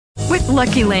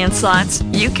Lucky Land Slots,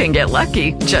 you can get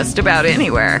lucky just about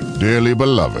anywhere. Dearly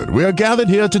beloved, we are gathered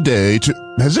here today to...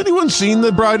 Has anyone seen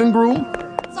the bride and groom?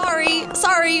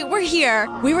 Sorry, we're here.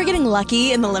 We were getting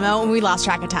lucky in the limo and we lost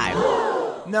track of time.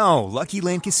 No, Lucky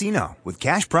Land Casino, with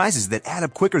cash prizes that add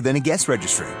up quicker than a guest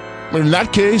registry. In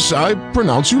that case, I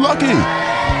pronounce you lucky.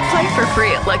 Play for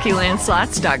free at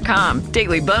LuckyLandSlots.com.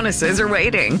 Daily bonuses are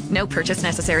waiting. No purchase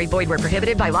necessary. Void where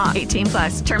prohibited by law. 18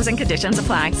 plus. Terms and conditions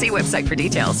apply. See website for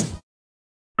details.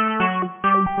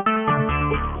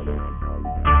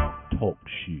 Talk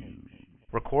shoes.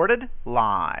 Recorded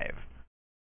live.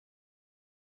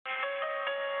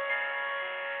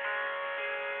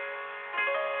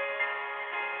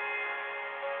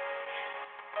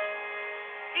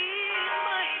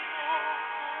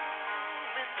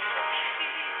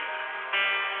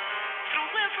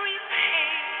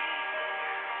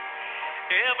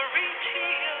 Every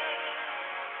tear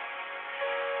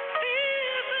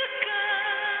is a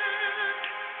God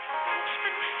who's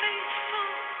been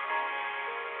faithful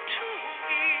to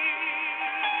me.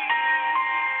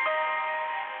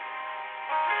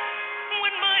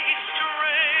 When my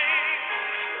strength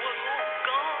was all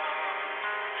gone,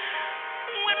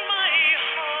 when my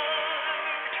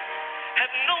heart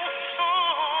had no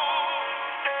song,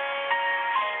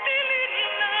 still in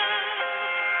love,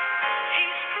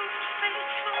 He's proved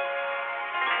faithful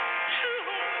to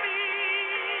me.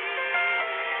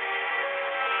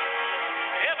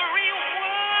 Every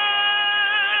word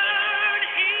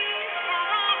He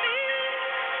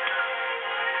promised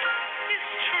is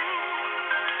true.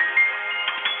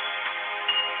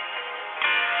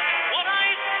 What I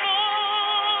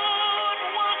thought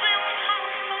was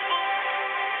impossible,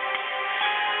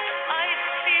 I've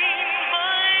seen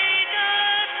my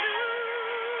God do.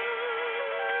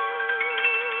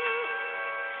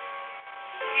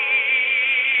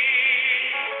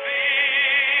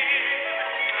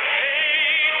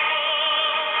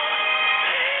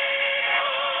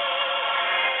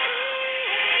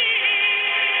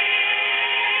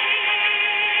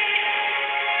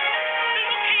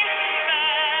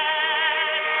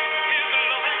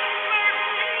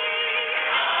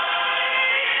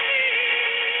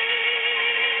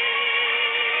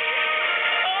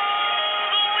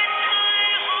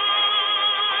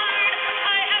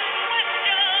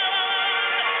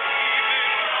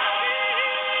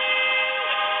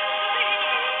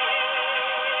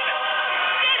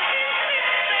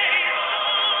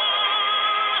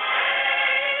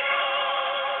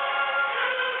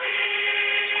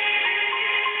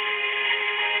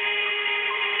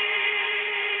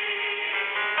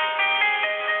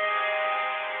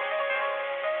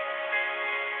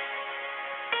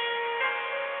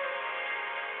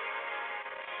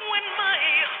 When my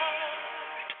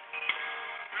heart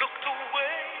looked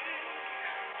away,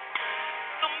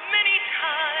 the many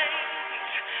times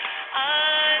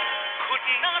I could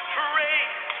not pray,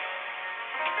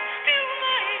 still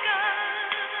my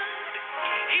God,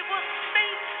 He was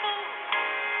faithful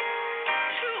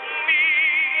to me.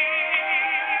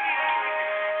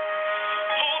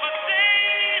 Oh, the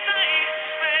days I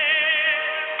spent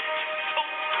so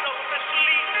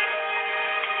selfishly,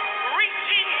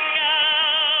 reaching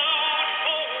out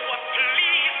for what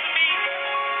pleased me.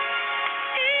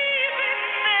 Even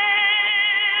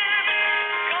then,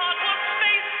 God was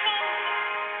faithful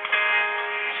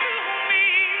to me.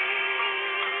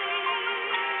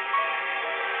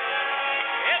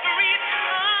 Every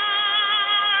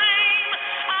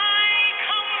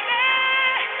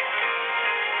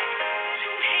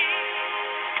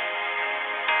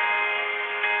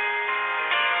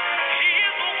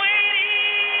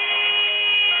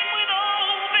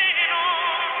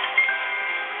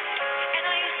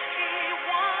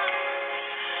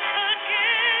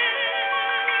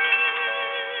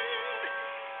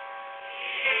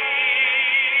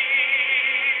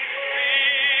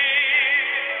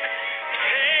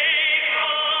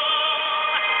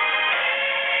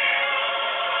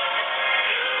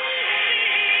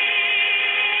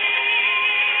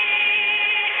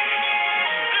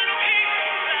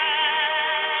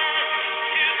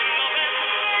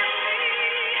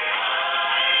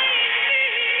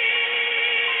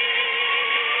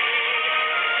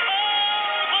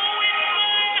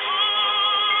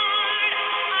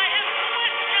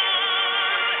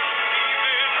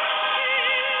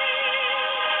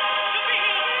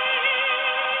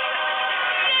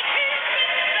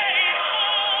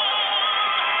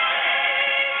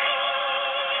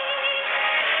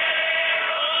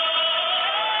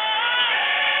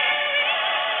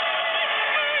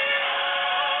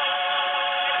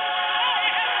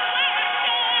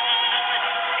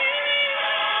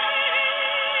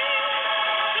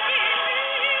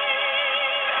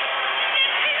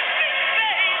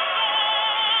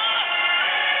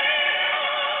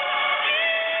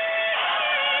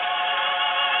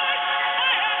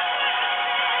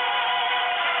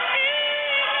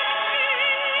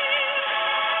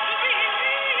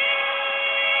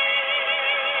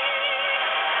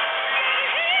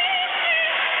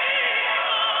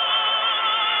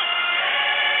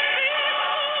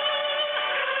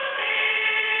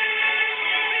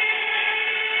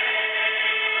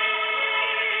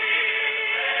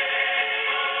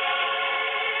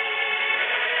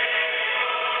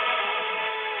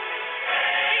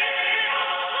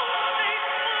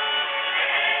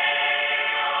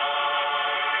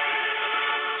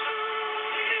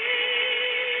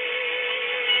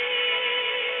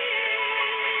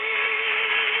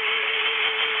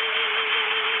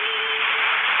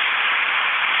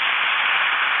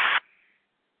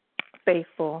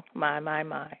faithful.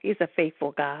 My. He's a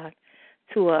faithful God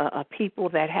to a people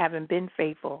that haven't been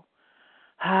faithful.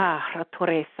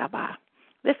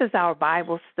 This is our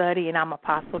Bible study, and I'm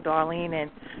Apostle Darlene, and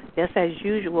just as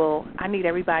usual, I need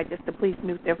everybody just to please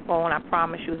mute their phone. I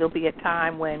promise you there'll be a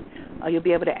time when you'll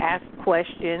be able to ask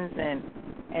questions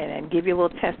and give your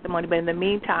little testimony, but in the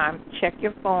meantime, check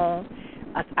your phone.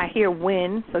 I hear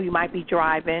wind, so you might be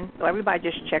driving, so everybody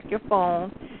just check your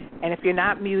phone, and if you're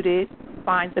not muted,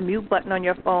 find the mute button on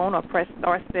your phone or press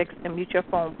 *6 and mute your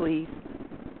phone, please.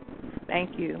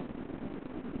 Thank you.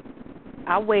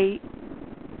 I'll wait.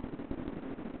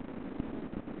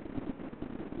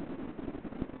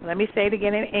 Let me say it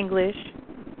again in English.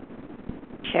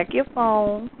 Check your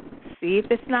phone. See if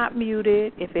it's not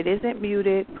muted. If it isn't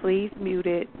muted, please mute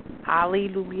it.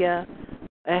 Hallelujah.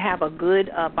 I have a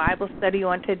good Bible study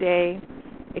on today.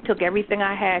 It took everything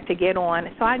I had to get on,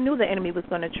 so I knew the enemy was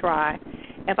going to try.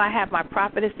 If I have my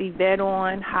prophetess Yvette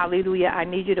on, hallelujah, I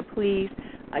need you to please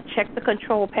check the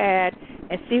control pad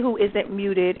and see who isn't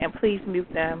muted, and please mute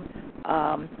them.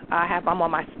 I'm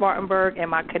on my Spartanburg and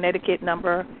my Connecticut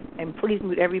number, and please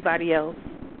mute everybody else.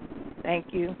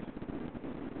 Thank you.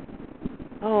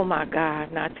 Oh, my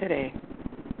God, not today.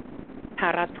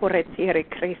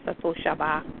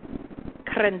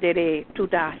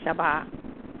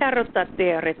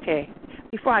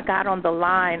 Before I got on the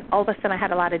line, all of a sudden I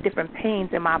had a lot of different pains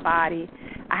in my body.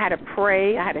 I had to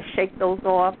pray. I had to shake those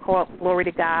off. Call glory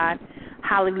to God.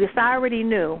 Hallelujah. So I already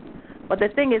knew. But the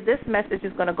thing is, this message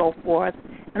is going to go forth,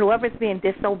 and whoever's being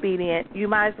disobedient, you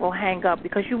might as well hang up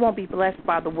because you won't be blessed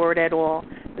by the word at all,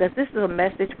 because this is a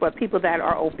message for people that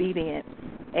are obedient.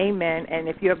 Amen. And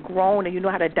if you're grown and you know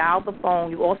how to dial the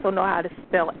phone, you also know how to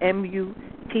spell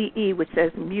MUTE, which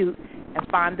says mute, and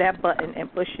find that button and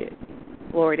push it.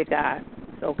 Glory to God.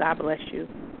 So God bless you,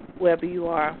 wherever you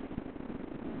are.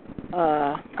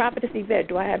 Prophetess Yvette,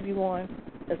 do I have you on?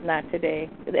 It's not today.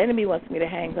 The enemy wants me to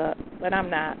hang up, but I'm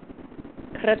not.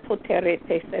 Because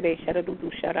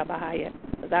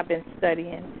I've been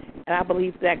studying, and I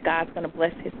believe that God's going to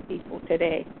bless his people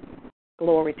today.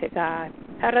 Glory to God.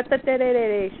 I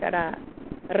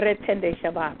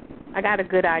got a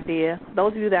good idea.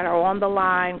 Those of you that are on the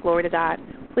line, glory to God,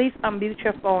 please unmute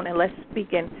your phone and let's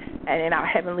speak in our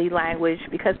heavenly language,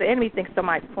 because the enemy thinks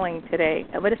somebody's playing today,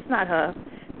 but it's not her.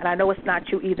 And I know it's not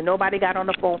you either. Nobody got on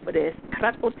the phone for this.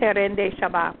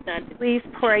 Please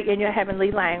pray in your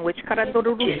heavenly language until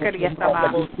the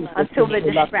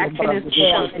distraction is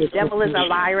gone. The devil is a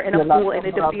liar and a fool and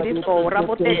a defeated foe. The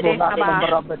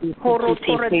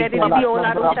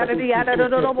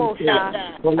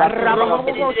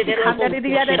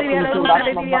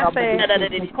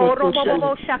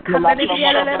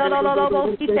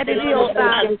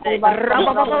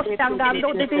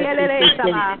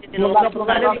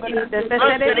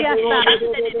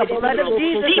blood of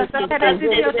Jesus,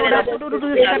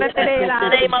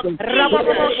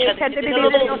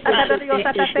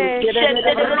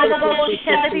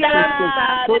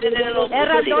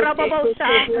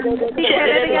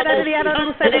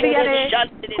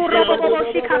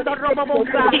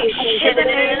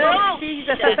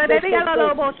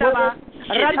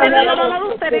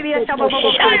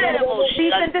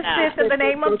 cease and desist in the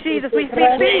name of Jesus. We speak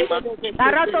peace. The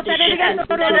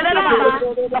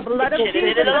blood of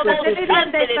Jesus,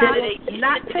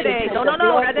 not today.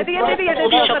 No.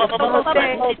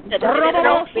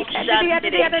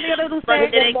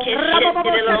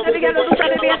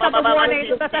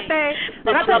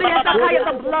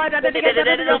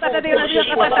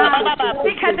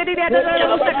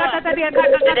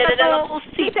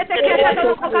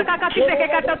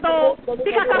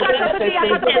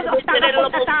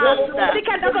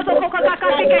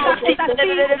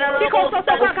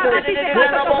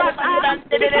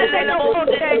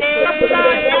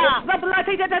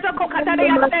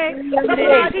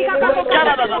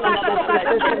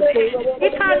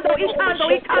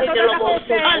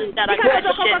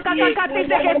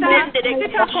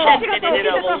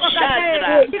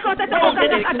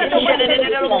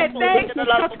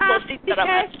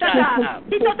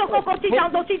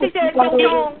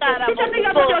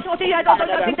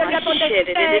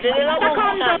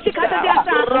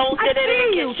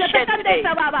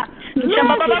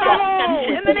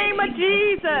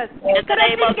 In the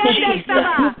name of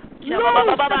Jesus.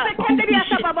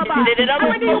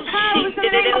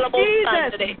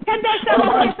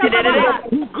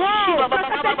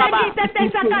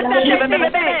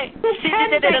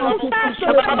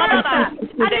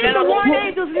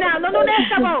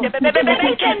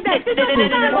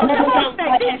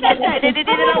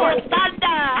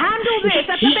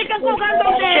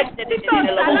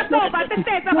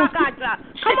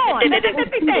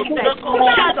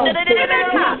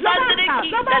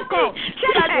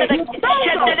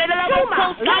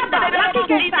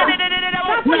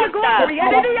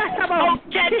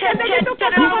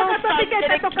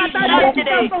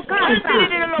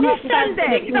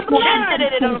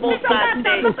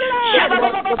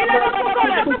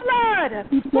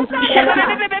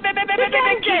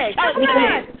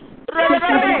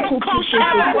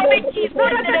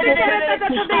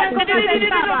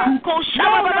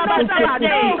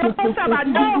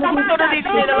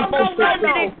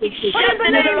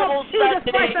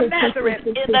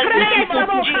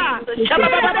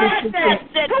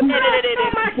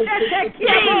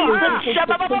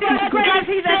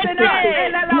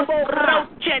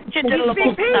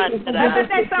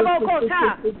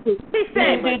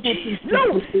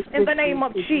 In the name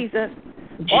of Jesus.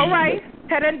 All right.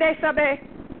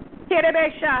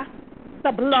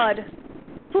 The blood.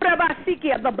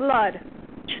 The blood.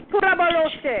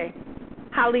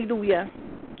 Hallelujah.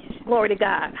 Glory to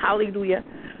God. Hallelujah.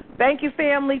 Thank you,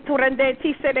 family.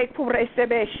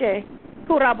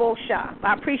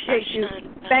 I appreciate you.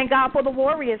 Thank God for the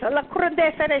warriors.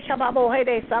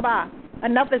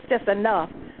 Enough is just enough.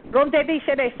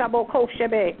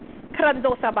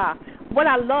 What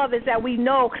I love is that we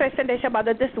know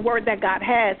that this word that God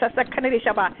has,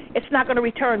 it's not going to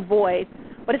return void,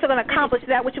 but it's going to accomplish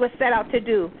that which it was set out to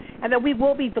do, and that we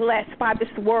will be blessed by this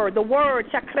word. The word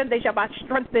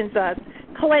strengthens us,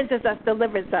 cleanses us,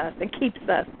 delivers us, and keeps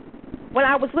us. When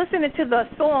I was listening to the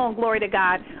song, Glory to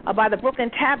God, by the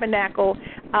Brooklyn Tabernacle,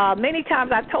 many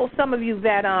times I told some of you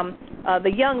that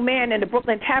the young man in the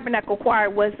Brooklyn Tabernacle Choir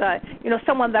was,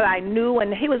 someone that I knew,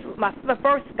 and he was the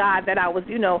first guy that I was,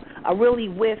 really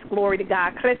with, Glory to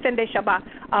God.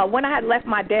 When I had left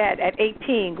my dad at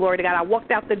 18, Glory to God, I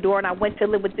walked out the door and I went to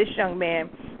live with this young man.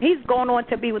 He's gone on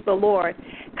to be with the Lord.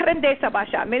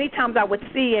 Many times I would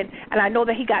see and I know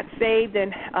that he got saved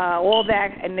and all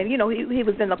that, and then, he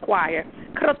was in the choir.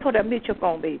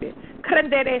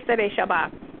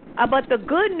 But the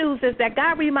good news is that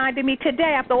God reminded me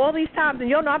today, after all these times,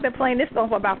 and I've been playing this song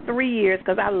for about 3 years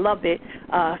because I loved it.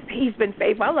 He's been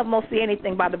faithful. I love mostly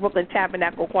anything by the Brooklyn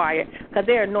Tabernacle Choir because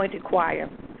they're anointed choir.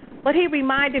 But he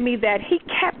reminded me that he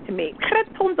kept me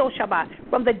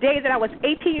from the day that I was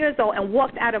 18 years old and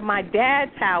walked out of my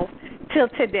dad's house till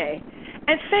today.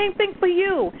 And same thing for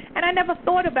you. And I never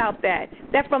thought about that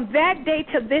from that day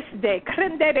to this day,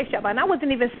 and I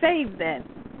wasn't even saved then.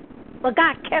 But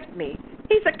God kept me.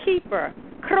 He's a keeper.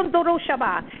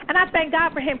 And I thank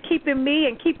God for him keeping me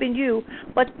and keeping you.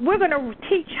 But we're going to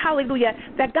teach, hallelujah,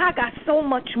 that God got so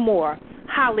much more.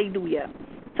 Hallelujah.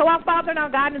 So our Father and our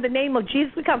God, in the name of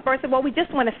Jesus, we come first of all, we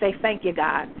just want to say thank you,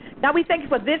 God. Now we thank you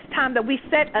for this time that we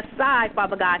set aside,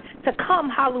 Father God, to come,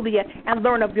 hallelujah, and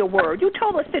learn of your word. You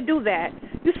told us to do that.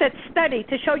 You said study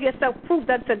to show yourself proved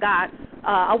unto God,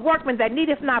 a workman that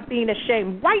needeth not being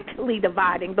ashamed, rightly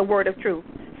dividing the word of truth.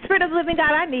 Spirit of the living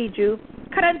God, I need you.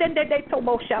 I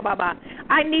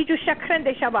need you,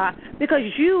 because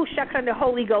you, the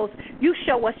Holy Ghost, you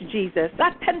show us Jesus.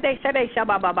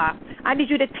 I need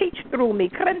you to teach through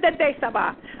me.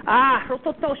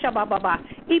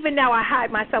 Even now I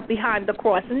hide myself behind the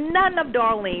cross. None of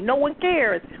Darlene. No one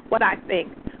cares what I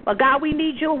think. But God, we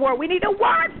need your word. We need a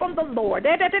word from the Lord.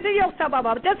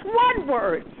 Just one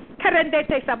word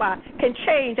can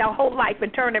change our whole life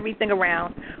and turn everything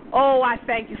around. Oh, I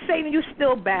thank you. Satan, you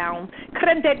still bound.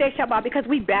 Because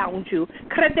we bound you.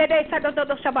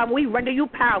 We render you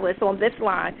powerless on this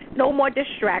line. No more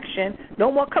distraction.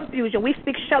 No more confusion. We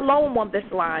speak shalom on this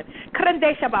line.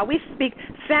 We speak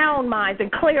sound minds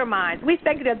and clear minds. We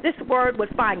thank you that this word would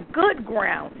find good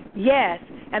ground. Yes,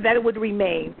 and that it would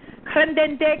remain.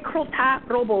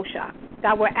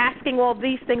 God, we're asking all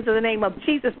these things in the name of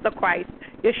Jesus the Christ,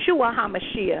 Yeshua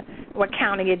HaMashiach. We're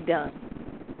counting it done.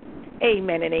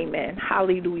 Amen and amen.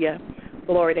 Hallelujah.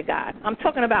 Glory to God. I'm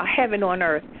talking about heaven on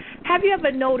earth. Have you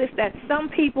ever noticed that some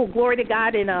people, glory to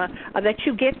God, that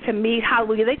you get to meet,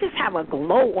 hallelujah, they just have a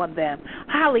glow on them.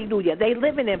 Hallelujah. They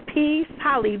living in peace.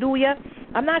 Hallelujah.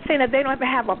 I'm not saying that they don't ever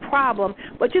have a problem,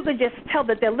 but you can just tell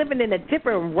that they're living in a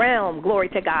different realm, glory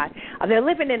to God. They're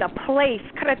living in a place,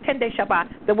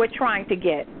 that we're trying to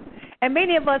get. And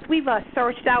many of us, we've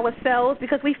searched ourselves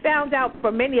because we found out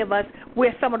for many of us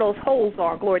where some of those holes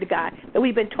are, glory to God, that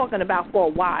we've been talking about for a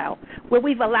while, where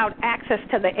we've allowed access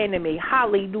to the enemy.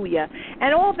 Hallelujah.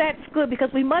 And all that's good because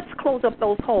we must close up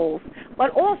those holes.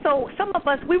 But also, some of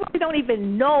us, we really don't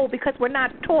even know because we're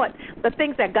not taught the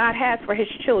things that God has for his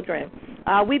children.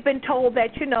 We've been told that,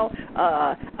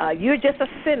 you're just a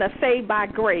sinner saved by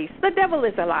grace. The devil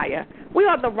is a liar. We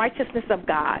are the righteousness of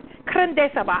God.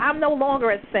 I'm no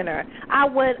longer a sinner. I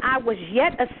was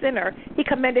yet a sinner. He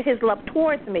commended his love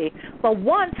towards me. But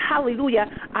once, hallelujah,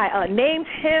 I named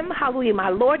him, hallelujah, my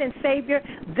Lord and Savior,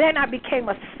 then I became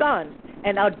a son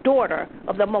and a daughter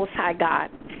of the Most High God.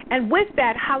 And with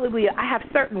that, hallelujah, I have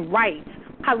certain rights.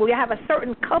 Hallelujah, I have a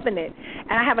certain covenant,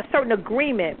 and I have a certain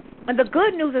agreement. And the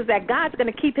good news is that God's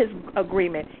going to keep his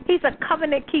agreement. He's a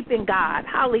covenant-keeping God.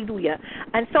 Hallelujah.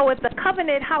 And so if the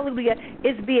covenant, hallelujah,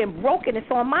 is being broken, it's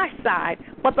on my side.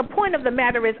 But the point of the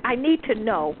matter is I need to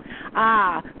know.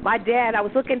 My dad, I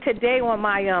was looking today on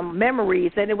my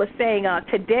memories, and it was saying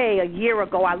today, a year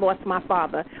ago, I lost my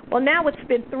father. Well, now it's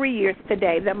been 3 years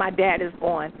today that my dad is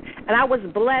gone. And I was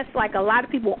blessed, like a lot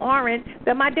of people aren't,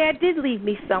 that my dad did leave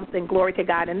me something, glory to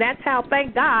God. And that's how,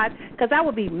 thank God, because I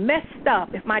would be messed up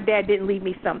if my dad didn't leave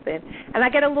me something. And I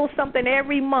get a little something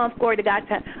every month, glory to God,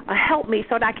 to help me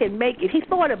so that I can make it. He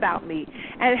thought about me.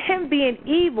 And him being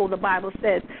evil, the Bible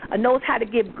says, knows how to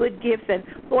give good gifts and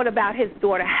thought about his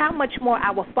daughter. How much more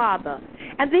our Father?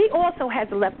 And he also has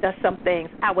left us some things,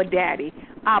 our Daddy,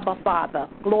 Abba Father,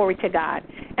 glory to God.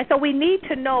 And so we need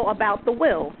to know about the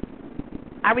will.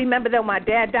 I remember that when my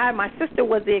dad died, my sister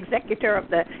was the executor of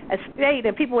the estate,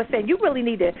 and people were saying, you really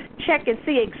need to check and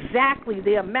see exactly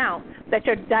the amount that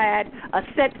your dad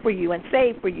set for you and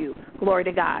saved for you. Glory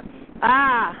to God.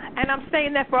 And I'm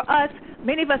saying that for us,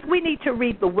 many of us, we need to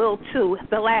read the will too,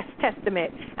 the Last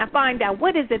Testament, and find out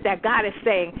what is it that God is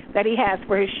saying that he has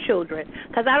for his children.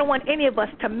 Because I don't want any of us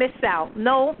to miss out.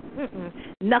 No,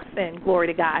 nothing, glory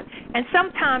to God. And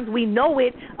sometimes we know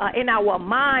it in our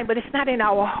mind, but it's not in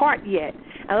our heart yet.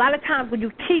 A lot of times when you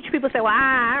teach, people say, well,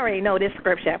 I already know this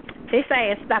scripture. They're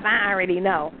saying stuff I already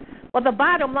know. Well, the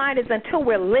bottom line is until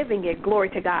we're living it, glory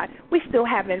to God, we still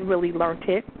haven't really learned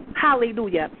it.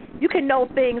 Hallelujah. You can know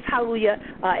things, hallelujah,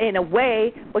 in a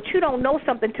way, but you don't know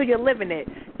something until you're living it.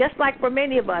 Just like for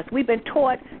many of us, we've been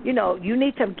taught, you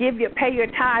need to pay your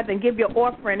tithes and give your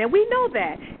offering, and we know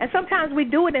that. And sometimes we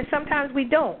do it and sometimes we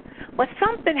don't. But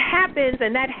something happens,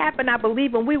 and that happened, I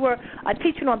believe, when we were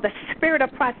teaching on the spirit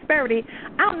of prosperity.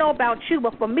 I don't know about you,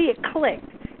 but for me it clicked.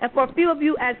 And for a few of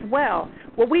you as well.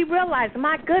 Well, we realized,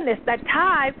 my goodness, that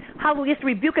tithe, hallelujah, is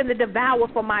rebuking the devourer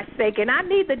for my sake. And I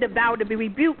need the devourer to be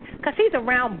rebuked because he's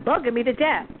around bugging me to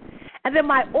death. And then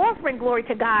my offering, glory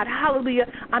to God, hallelujah,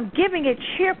 I'm giving it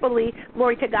cheerfully,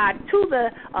 glory to God, to the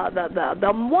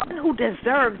one who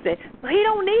deserves it. He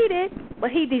don't need it, but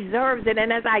he deserves it.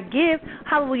 And as I give,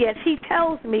 hallelujah, as he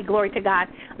tells me, glory to God,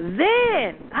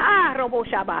 then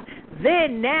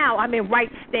now I'm in right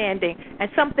standing and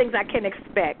some things I can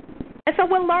expect. And so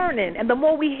we're learning, and the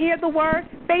more we hear the word,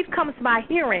 faith comes by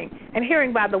hearing, and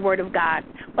hearing by the word of God.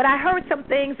 But I heard some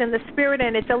things in the spirit,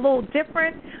 and it's a little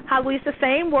different. Hallelujah, it's the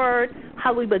same word,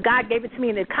 hallelujah, but God gave it to me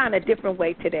in a kind of different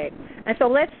way today. And so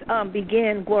let's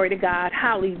begin, glory to God,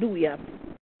 hallelujah.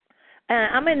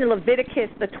 I'm in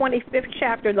Leviticus, the 25th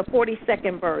chapter, the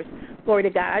 42nd verse, glory to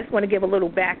God. I just want to give a little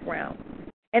background.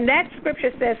 And that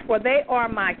scripture says, for they are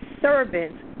my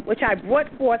servants, which I brought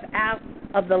forth out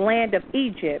of the land of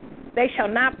Egypt. They shall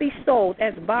not be sold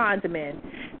as bondmen.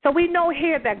 So we know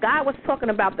here that God was talking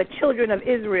about the children of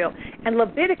Israel. And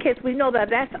Leviticus, we know that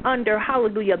that's under,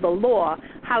 hallelujah, the law,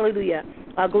 hallelujah,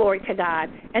 glory to God.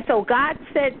 And so God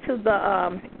said to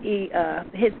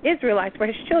his Israelites, for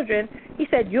his children, he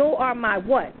said, you are my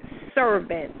what?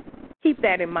 Servants. Keep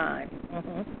that in mind.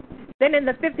 Then in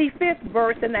the 55th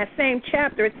verse in that same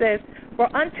chapter, it says,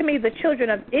 for unto me the children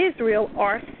of Israel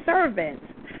are servants.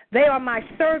 They are my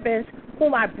servants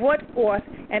whom I brought forth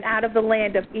and out of the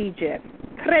land of Egypt.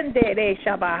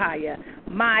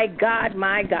 My God,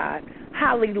 my God.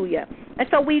 Hallelujah. And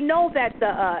so we know that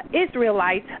the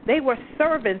Israelites, they were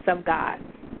servants of God.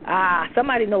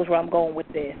 Somebody knows where I'm going with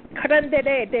this.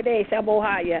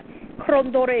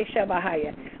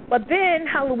 But then,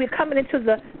 hallelujah, we're coming into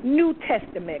the New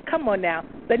Testament. Come on now,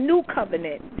 the New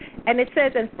Covenant. And it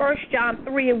says in 1 John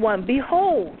 3:1,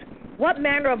 behold, what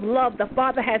manner of love the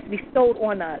Father has bestowed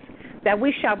on us, that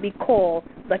we shall be called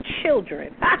the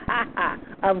children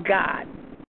of God.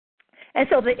 And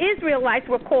so the Israelites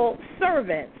were called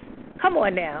servants. Come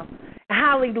on now.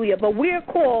 Hallelujah. But we're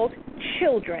called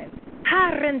children.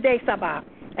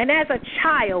 And And as a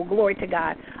child, glory to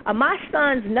God, my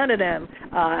sons, none of them,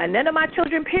 and none of my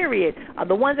children, period,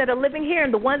 the ones that are living here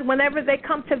and the ones whenever they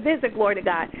come to visit, glory to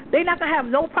God, they're not going to have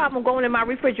no problem going in my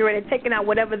refrigerator and taking out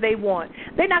whatever they want.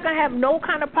 They're not going to have no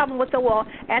kind of problem with the wall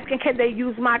asking can they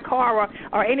use my car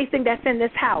or anything that's in this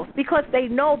house, because they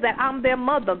know that I'm their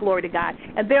mother, glory to God,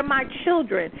 and they're my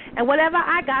children. And whatever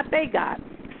I got, they got.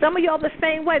 Some of y'all the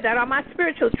same way, that are my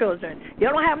spiritual children. You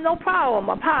don't have no problem,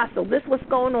 apostle, this what's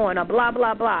going on, or blah,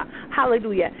 blah, blah.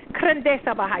 Hallelujah.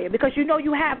 Because you know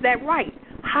you have that right.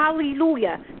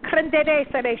 Hallelujah.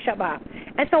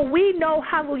 And so we know,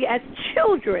 hallelujah, as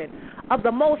children of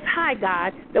the Most High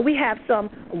God, that we have some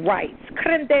rights.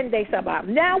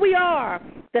 Now we are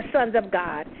the sons of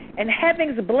God, and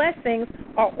heaven's blessings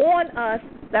are on us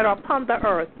that are upon the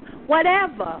earth.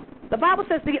 Whatever. The Bible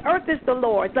says the earth is the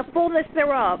Lord, the fullness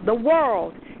thereof, the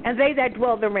world, and they that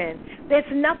dwell therein. There's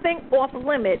nothing off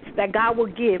limits that God will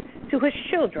give to his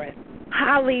children.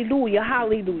 Hallelujah,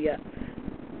 hallelujah.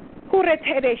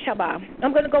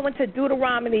 I'm going to go into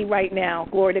Deuteronomy right now,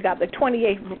 glory to God, the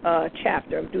 28th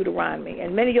chapter of Deuteronomy.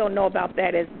 And many of you all know about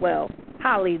that as well.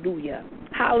 Hallelujah,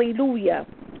 hallelujah,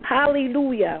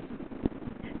 hallelujah.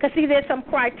 Because see, there's some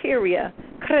criteria.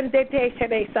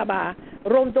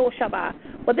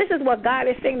 But this is what God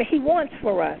is saying that he wants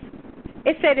for us.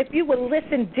 It said, if you would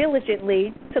listen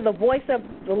diligently to the voice of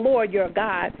the Lord your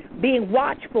God, being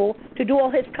watchful to do all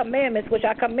his commandments, which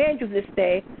I command you this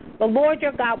day, the Lord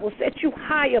your God will set you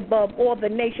high above all the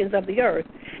nations of the earth.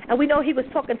 And we know he was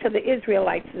talking to the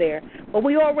Israelites there. But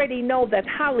we already know that,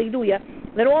 hallelujah,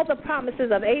 that all the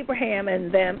promises of Abraham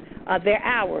and them, they're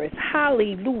ours.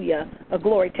 Hallelujah,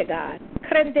 glory to God.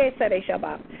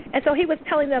 And so he was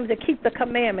telling them to keep the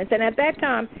commandments. And at that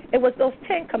time, it was those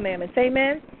 10 commandments.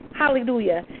 Amen?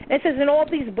 Hallelujah. It says, and all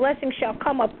these blessings shall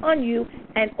come upon you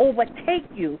and overtake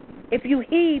you if you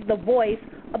heed the voice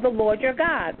of the Lord your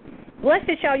God.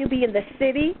 Blessed shall you be in the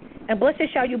city, and blessed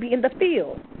shall you be in the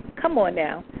field. Come on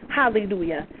now.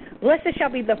 Hallelujah. Blessed shall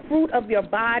be the fruit of your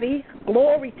body.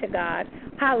 Glory to God.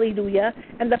 Hallelujah.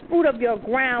 And the fruit of your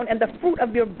ground, and the fruit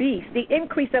of your beast, the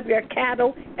increase of your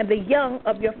cattle, and the young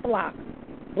of your flock.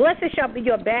 Blessed shall be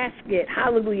your basket.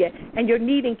 Hallelujah. And your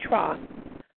kneading trough.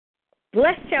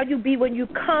 Blessed shall you be when you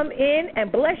come in,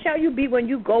 and blessed shall you be when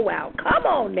you go out. Come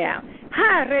on now.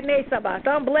 Ha, Rene Sabah.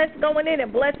 So I'm blessed going in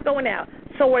and blessed going out.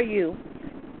 So are you.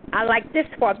 I like this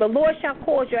part. The Lord shall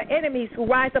cause your enemies who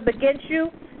rise up against you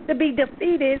to be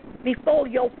defeated before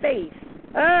your face.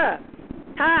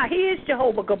 He is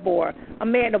Jehovah Gabor, a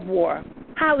man of war.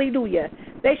 Hallelujah.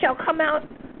 They shall come out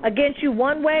against you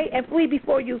one way and flee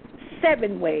before you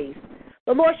 7 ways.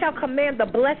 The Lord shall command the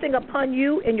blessing upon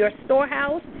you in your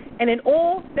storehouse and in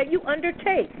all that you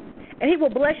undertake. And he will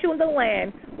bless you in the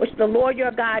land which the Lord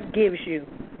your God gives you.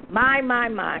 My.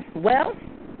 Well,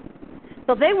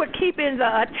 so they were keeping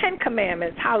the 10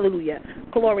 commandments. Hallelujah.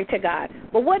 Glory to God.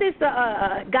 But what is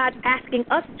God asking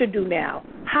us to do now?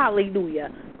 Hallelujah.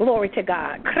 Glory to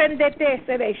God.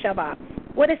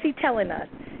 What is he telling us?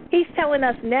 He's telling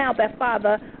us now that,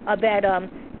 Father, that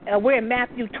we're in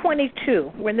Matthew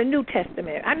 22. We're in the New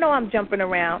Testament. I know I'm jumping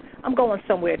around. I'm going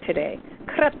somewhere today.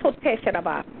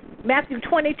 Matthew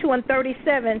 22 and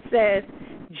 37 says,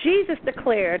 Jesus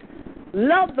declared,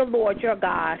 love the Lord your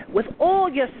God with all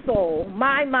your soul,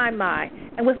 my,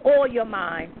 and with all your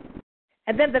mind.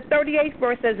 And then the 38th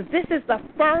verse says, this is the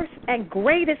first and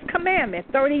greatest commandment,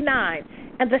 39.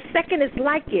 And the second is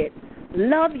like it,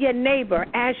 love your neighbor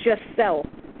as yourself.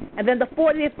 And then the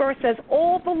 40th verse says,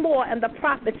 all the law and the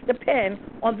prophets depend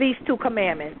on these 2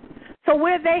 commandments. So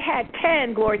where they had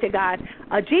 10, glory to God,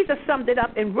 Jesus summed it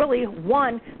up in really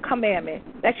 1 commandment,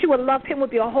 that you would love him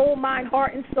with your whole mind,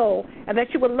 heart, and soul, and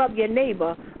that you would love your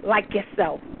neighbor like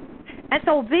yourself. And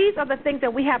so these are the things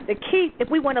that we have to keep if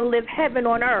we want to live heaven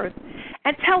on earth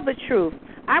and tell the truth.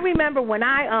 I remember when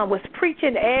I was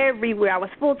preaching everywhere. I was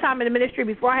full-time in the ministry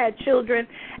before I had children,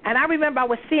 and I remember I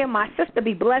was seeing my sister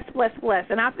be blessed.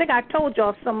 And I think I told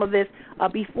y'all some of this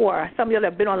before, some of y'all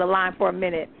that have been on the line for a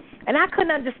minute. And I couldn't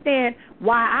understand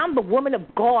why I'm the woman of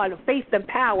God, of faith and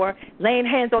power, laying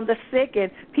hands on the sick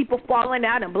and people falling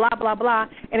out and blah, blah, blah.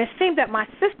 And it seemed that my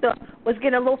sister was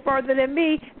getting a little further than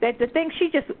me, that the thing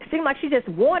seemed like she just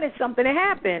wanted something to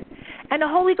happen. And the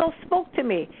Holy Ghost spoke to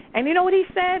me. And you know what he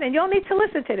said? And y'all need to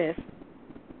listen to this.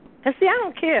 And see, I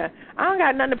don't care. I don't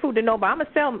got nothing to prove to nobody. I'm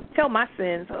going to tell my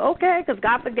sins, okay, because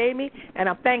God forgave me, and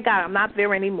I thank God I'm not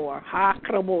there anymore.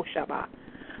 Ha-krabo shabbat.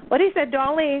 But he said,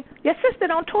 Darlene, your sister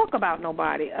don't talk about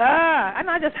nobody. And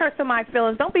I just hurt some of my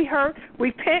feelings. Don't be hurt.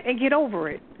 Repent and get over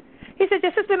it. He said,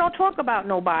 your sister don't talk about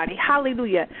nobody.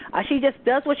 Hallelujah. She just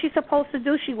does what she's supposed to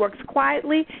do. She works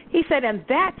quietly. He said, and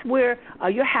that's where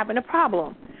you're having a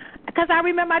problem. Because I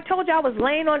remember I told you I was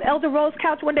laying on Elder Rose's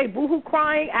couch one day, boo-hoo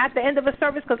crying at the end of a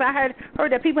service because I had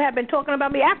heard that people had been talking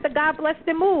about me after God blessed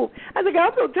and moved. I was like,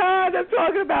 I'm so tired of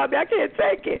talking about me. I can't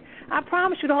take it. I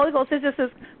promise you the Holy Ghost is just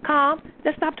calm.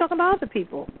 Just stop talking about other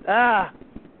people.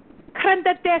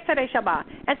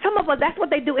 And some of us, that's what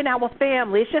they do in our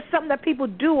family. It's just something that people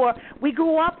do, or we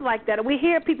grew up like that, or we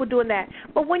hear people doing that.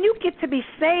 But when you get to be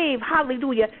saved,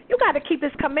 hallelujah, you got to keep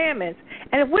His commandments.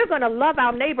 And if we're going to love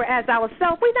our neighbor as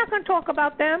ourselves, we're not going to talk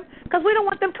about them because we don't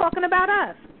want them talking about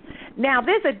us. Now,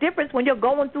 there's a difference when you're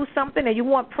going through something and you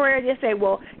want prayer. You say,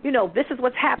 well, this is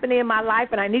what's happening in my life,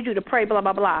 and I need you to pray, blah,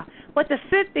 blah, blah. But to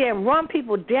sit there and run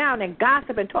people down and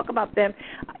gossip and talk about them,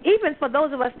 even for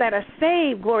those of us that are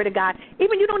saved, glory to God,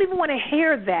 even you don't even want to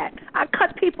hear that. I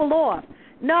cut people off.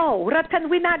 No, we're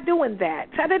not doing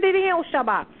that. Because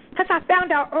I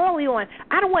found out early on,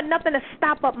 I don't want nothing to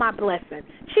stop up my blessing.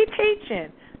 She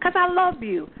teaching. Because I love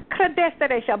you.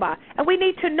 And we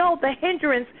need to know the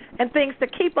hindrance and things to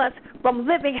keep us from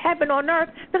living heaven on earth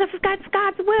because it's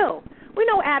God's will. We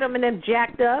know Adam and them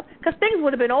jacked up because things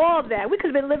would have been all that. We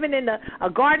could have been living in a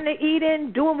Garden of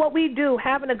Eden, doing what we do,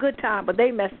 having a good time, but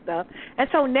they messed up. And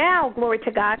so now, glory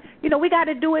to God, we got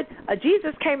to do it.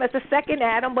 Jesus came as the second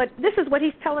Adam, but this is what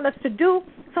He's telling us to do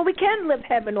so we can live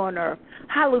heaven on earth.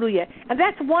 Hallelujah. And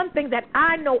that's one thing that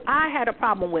I know I had a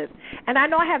problem with. And I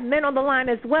know I have men on the line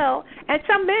as well, and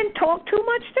some men talk too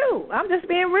much too. I'm just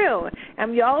being real.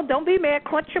 And y'all, don't be mad,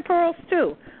 clutch your pearls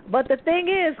too. But the thing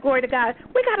is, glory to God,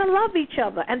 we got to love each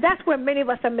other, and that's where many of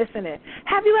us are missing it.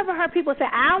 Have you ever heard people say,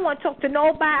 I don't want to talk to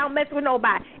nobody, I don't mess with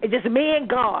nobody, it's just me and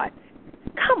God?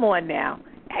 Come on now.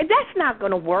 That's not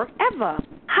going to work ever.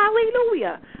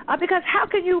 Hallelujah. Because how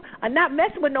can you not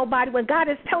mess with nobody when God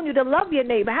is telling you to love your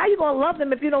neighbor? How are you going to love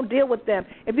them if you don't deal with them,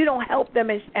 if you don't help them,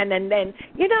 and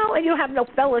you don't have no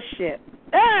fellowship?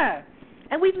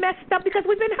 And we've messed up because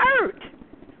we've been hurt.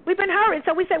 We've been hurt.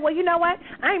 So we say, well, you know what?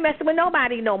 I ain't messing with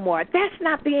nobody no more. That's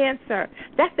not the answer.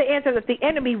 That's the answer that the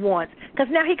enemy wants because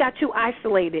now he got you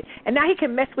isolated, and now he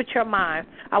can mess with your mind.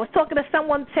 I was talking to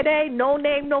someone today, no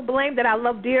name, no blame, that I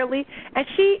love dearly, and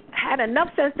she had enough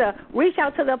sense to reach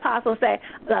out to the apostle and say,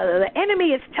 the enemy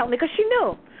is telling me, because she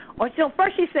knew. Or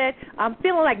first she said, I'm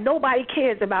feeling like nobody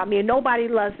cares about me and nobody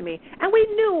loves me. And we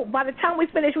knew by the time we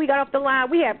finished, we got off the line,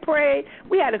 we had prayed,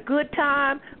 we had a good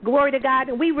time, glory to God,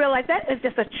 and we realized that is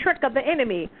just a trick of the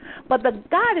enemy. But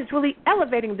God is really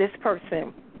elevating this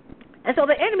person. And so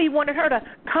the enemy wanted her to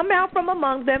come out from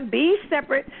among them, be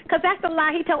separate, because that's the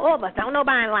lie he tells all of us. Don't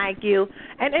nobody like you.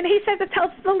 And he said to tell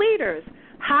the leaders.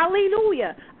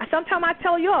 Hallelujah. Sometimes I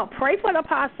tell y'all, pray for the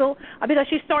apostle because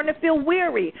she's starting to feel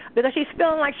weary, because she's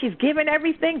feeling like she's giving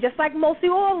everything just like mostly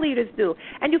all leaders do,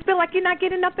 and you feel like you're not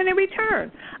getting nothing in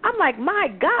return. I'm like, my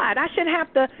God, I shouldn't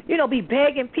have to, be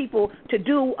begging people to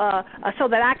do so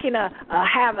that I can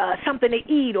have something to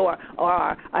eat or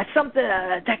something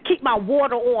to keep my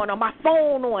water on or my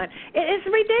phone on. It's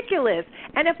ridiculous.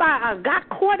 And if I got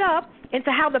caught up into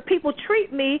how the people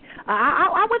treat me,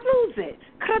 I would lose it.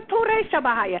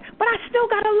 But I still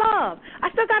got to love. I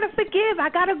still got to forgive. I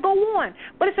got to go on.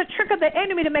 But it's a trick of the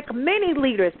enemy to make many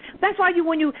leaders. That's why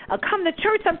when you come to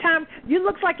church sometimes, you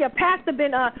look like your pastor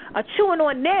been chewing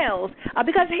on nails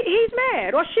because he's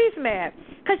mad or she's mad.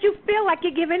 Because you feel like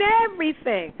you're giving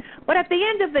everything. But at the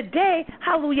end of the day,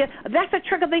 hallelujah, that's a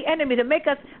trick of the enemy to make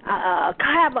us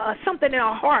have something in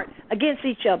our heart against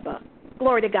each other.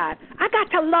 Glory to God. I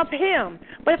got to love Him.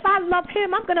 But if I love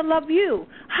Him, I'm going to love you.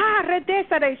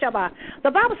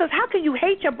 The Bible says, how can you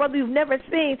hate your brother you've never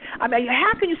seen? How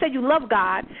can you say you love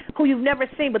God who you've never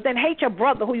seen, but then hate your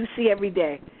brother who you see every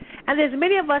day? And there's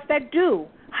many of us that do.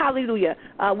 Hallelujah.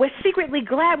 We're secretly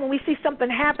glad when we see something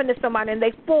happen to somebody and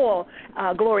they fall,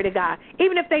 glory to God,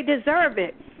 even if they deserve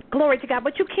it. Glory to God.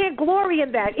 But you can't glory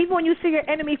in that, even when you see your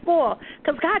enemy fall,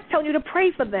 because God's telling you to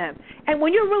pray for them. And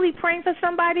when you're really praying for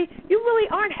somebody, you really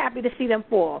aren't happy to see them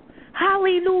fall.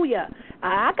 Hallelujah.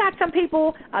 I got some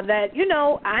people that,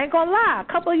 I ain't going to lie.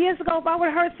 A couple of years ago, if I would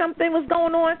have heard something was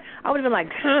going on, I would have been like,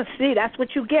 see, that's what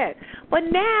you get. But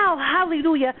now,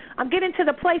 hallelujah, I'm getting to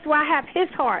the place where I have His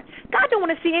heart. God don't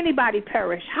want to see anybody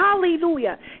perish.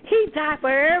 Hallelujah. He died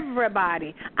for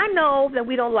everybody. I know that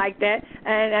we don't like that,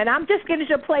 and I'm just getting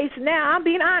to a place now, I'm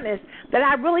being honest, that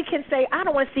I really can say I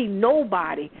don't want to see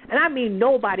nobody, and I mean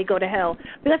nobody, go to hell,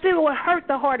 because it will hurt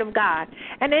the heart of God.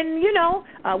 And then,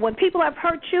 when people have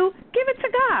hurt you, give it to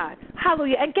God.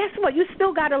 Hallelujah. And guess what? You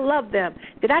still got to love them.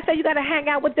 Did I say you got to hang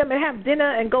out with them and have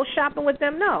dinner and go shopping with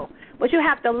them? No. But you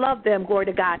have to love them, glory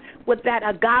to God, with that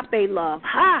agape love.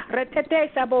 Ha,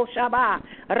 retete sabo shaba,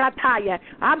 rataya.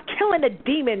 I'm killing a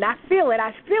demon. I feel it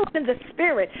in the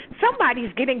spirit.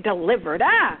 Somebody's getting delivered.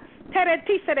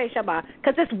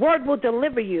 Because this word will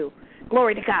deliver you.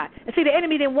 Glory to God. And see, the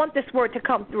enemy didn't want this word to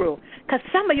come through. Because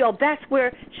some of y'all, that's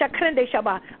where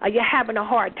you're having a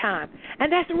hard time.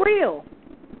 And that's real.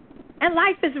 And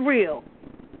life is real.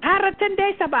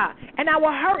 And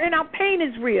our hurt and our pain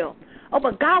is real. Oh,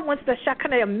 but God wants to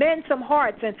amend some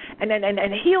hearts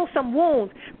and heal some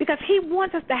wounds, because he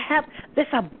wants us to have this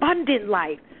abundant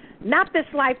life, not this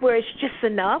life where it's just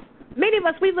enough. Many of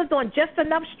us, we lived on just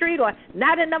enough street or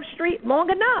not enough street long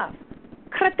enough.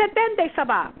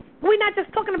 We're not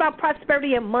just talking about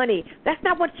prosperity and money. That's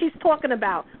not what she's talking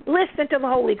about. Listen to the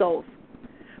Holy Ghost.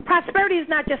 Prosperity is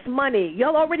not just money.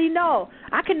 Y'all already know.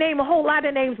 I can name a whole lot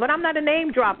of names, but I'm not a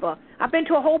name dropper. I've been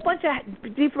to a whole bunch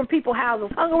of different people's houses,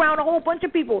 hung around a whole bunch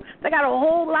of people. They got a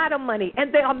whole lot of money,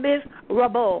 and they are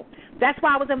miserable. That's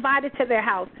why I was invited to their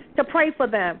house, to pray for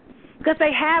them, because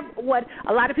they have what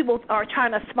a lot of people are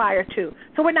trying to aspire to.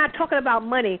 So we're not talking about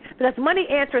money, because money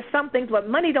answers some things, but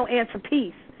money don't answer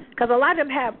peace, because a lot of them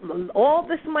have all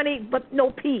this money but no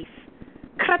peace.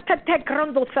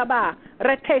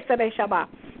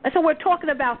 And so we're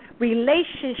talking about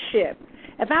relationship.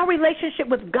 If our relationship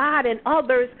with God and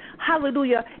others,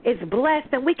 hallelujah, is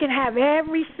blessed, then we can have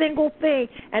every single thing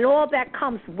and all that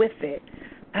comes with it.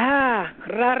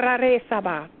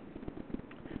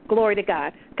 Glory to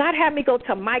God. God had me go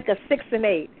to Micah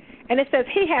 6:8, and it says,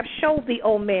 he have showed thee,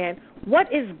 O man,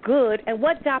 what is good and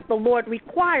what doth the Lord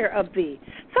require of thee.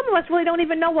 Some of us really don't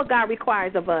even know what God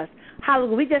requires of us.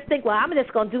 Hallelujah. We just think, well, I'm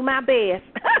just going to do my best.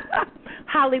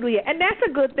 Hallelujah. And that's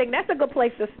a good thing. That's a good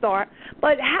place to start.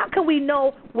 But how can we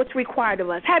know what's required of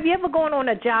us? Have you ever gone on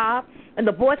a job and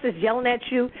the boss is yelling at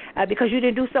you because you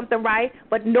didn't do something right,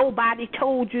 but nobody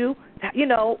told you,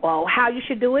 how you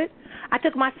should do it? I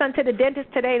took my son to the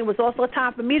dentist today, and it was also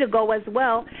time for me to go as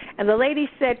well. And the lady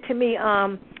said to me,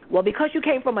 well, because you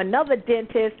came from another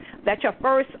dentist, that's your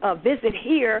first visit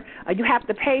here, you have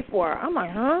to pay for it. I'm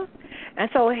like, huh? And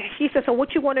so she said, so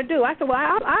what you want to do? I said, well,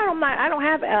 I don't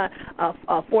have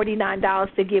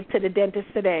 $49 to give to the dentist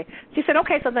today. She said,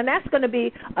 okay, so then that's going to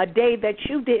be a day that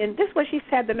you didn't. This is what she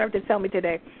had the nerve to tell me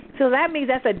today. So that means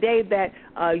that's a day that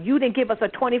you didn't give us a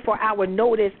 24-hour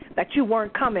notice that you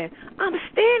weren't coming. I'm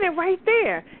standing right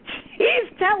there.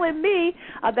 She's telling me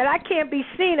that I can't be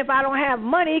seen if I don't have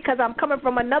money because I'm coming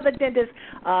from another dentist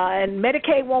and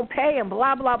Medicaid won't pay and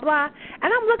blah, blah, blah.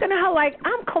 And I'm looking at her like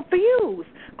I'm confused.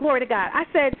 Glory to God. I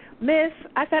said, Miss,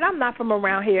 I'm not from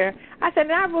around here. I said,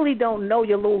 and I really don't know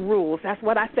your little rules. That's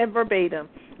what I said verbatim.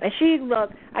 And she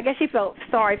looked, I guess she felt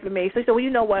sorry for me. So she said, well, you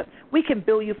know what? We can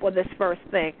bill you for this first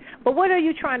thing. But what are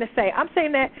you trying to say? I'm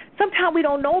saying that sometimes we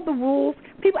don't know the rules.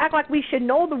 People act like we should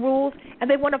know the rules, and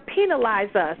they want to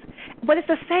penalize us. But it's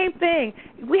the same thing.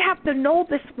 We have to know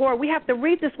this word. We have to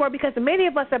read this word because many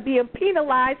of us are being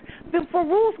penalized for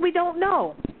rules we don't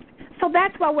know. So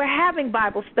that's why we're having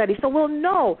Bible study, so we'll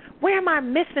know, where am I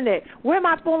missing it? Where am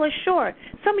I falling short?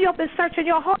 Some of you have been searching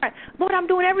your heart. Lord, I'm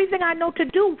doing everything I know to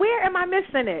do. Where am I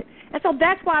missing it? And so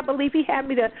that's why I believe he had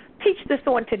me to teach this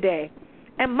on today.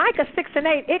 And Micah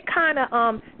 6:8, it kind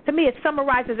of, to me, it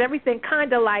summarizes everything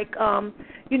kind of like,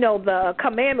 the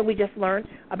commandment we just learned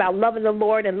about loving the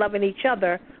Lord and loving each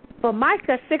other. But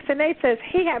Micah 6:8 says,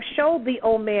 he have showed thee,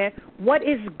 O man, what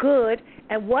is good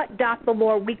and what doth the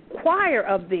Lord require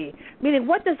of thee? Meaning,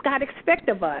 what does God expect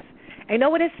of us? And you know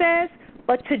what it says?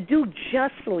 But to do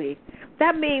justly.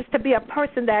 That means to be a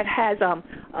person that has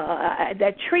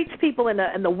that treats people in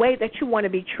the way that you want to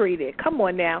be treated. Come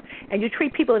on now. And you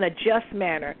treat people in a just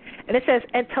manner. And it says,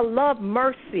 and to love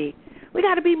mercy. We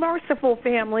got to be merciful,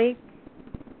 family.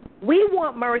 We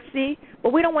want mercy,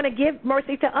 but we don't want to give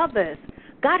mercy to others.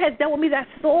 God has dealt with me that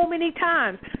so many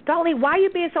times. Darling, why are you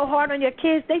being so hard on your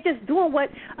kids? They just doing what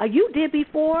you did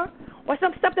before, or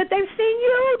some stuff that they've seen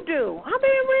you do. I'm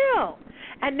being real.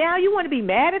 And now you want to be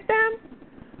mad at them?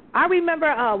 I remember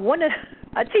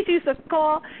a teacher used to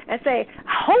call and say,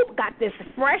 Hope got this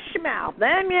fresh mouth.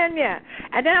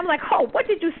 And then I'm like, Hope, what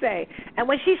did you say? And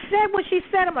when she said what she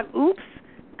said, I'm like, oops,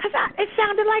 because it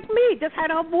sounded like me, just had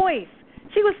her voice.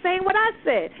 She was saying what I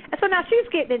said. And so now she's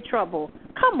getting in trouble.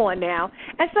 Come on now.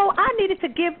 And so I needed to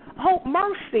give Hope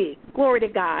mercy. Glory to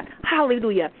God.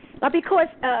 Hallelujah. Because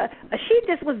she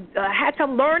just had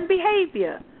some learned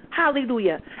behavior.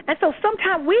 Hallelujah. And so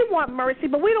sometimes we want mercy,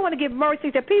 but we don't want to give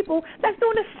mercy to people that's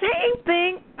doing the same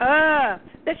thing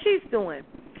that she's doing.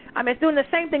 It's doing the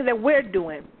same thing that we're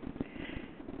doing.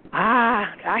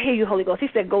 I hear you, Holy Ghost. He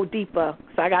said go deeper,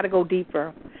 so I got to go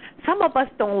deeper. Some of us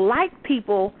don't like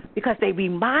people because they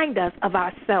remind us of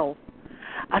ourselves.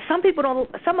 Some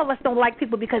of us don't like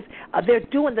people because they're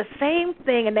doing the same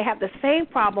thing and they have the same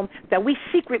problem that we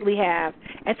secretly have.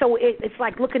 And so it's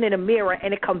like looking in a mirror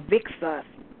and it convicts us.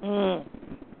 And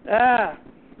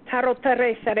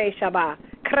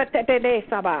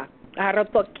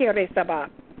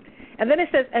then it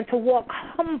says, and to walk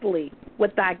humbly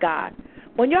with thy God.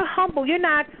 When you're humble, you're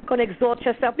not going to exalt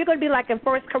yourself. You're going to be like in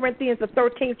 1 Corinthians, the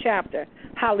 13th chapter.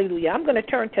 Hallelujah. I'm going to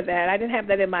turn to that. I didn't have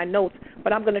that in my notes,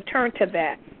 but I'm going to turn to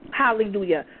that.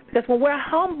 Hallelujah. Because when we're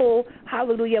humble,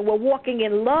 hallelujah, we're walking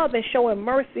in love and showing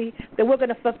mercy, that we're going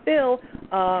to fulfill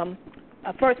 1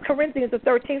 Corinthians, the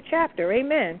 13th chapter.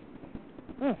 Amen.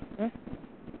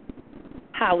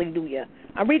 Hallelujah.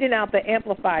 I'm reading out the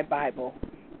Amplified Bible.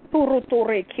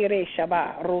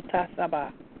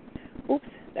 Oops,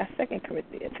 that's 2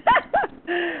 Corinthians.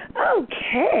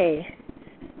 Okay.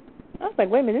 I was like,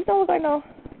 wait a minute, this don't look like no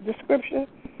description.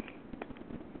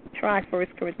 Try 1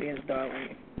 Corinthians,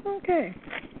 darling. Okay.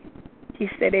 He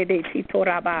said,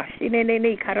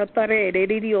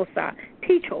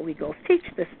 teach, Holy Ghost, teach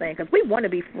this thing, because we want to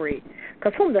be free.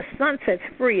 Because whom the Son sets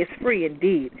free is free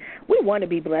indeed. We want to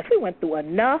be blessed. We went through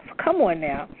enough. Come on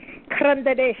now.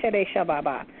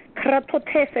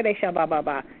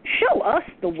 Show us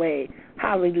the way,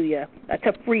 hallelujah,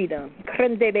 to freedom.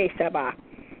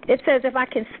 It says, if I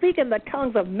can speak in the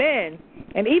tongues of men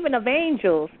and even of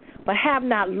angels, but have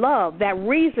not love, that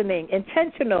reasoning,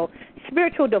 intentional,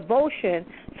 spiritual devotion,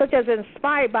 such as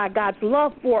inspired by God's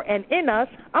love for and in us,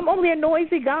 I'm only a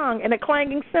noisy gong and a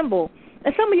clanging cymbal.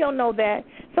 And some of y'all know that.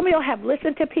 Some of y'all have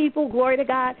listened to people, glory to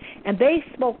God, and they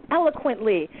spoke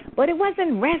eloquently, but it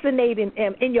wasn't resonating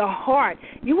in your heart.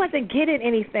 You wasn't getting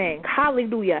anything.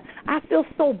 Hallelujah. I feel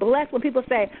so blessed when people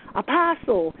say,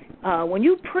 Apostle, when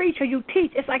you preach or you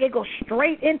teach, it's like it goes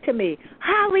straight into me.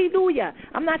 Hallelujah.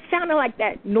 I'm not sounding like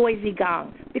that noisy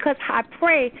gong because I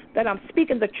pray that I'm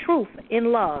speaking the truth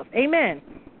in love. Amen.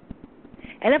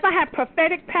 And if I have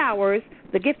prophetic powers,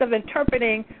 the gift of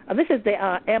interpreting, this is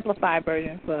the Amplified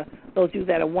version for those of you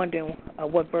that are wondering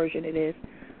what version it is.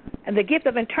 And the gift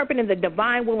of interpreting the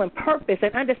divine will and purpose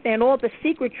and understand all the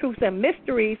secret truths and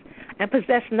mysteries and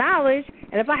possess knowledge.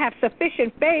 And if I have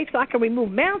sufficient faith so I can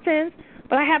remove mountains,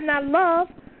 but I have not love,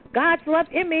 God's love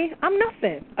in me, I'm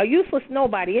nothing. A useless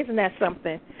nobody. Isn't that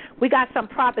something? We got some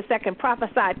prophets that can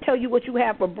prophesy, tell you what you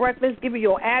have for breakfast, give you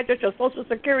your address, your social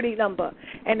security number,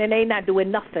 and then they not doing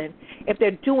nothing. If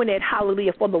they're doing it,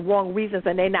 hallelujah, for the wrong reasons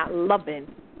and they not loving.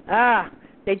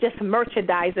 They just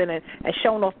merchandising and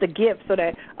showing off the gift so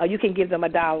that you can give them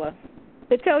 $1.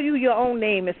 They tell you your own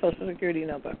name and social security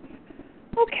number.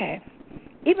 Okay.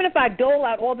 Even if I dole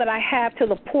out all that I have to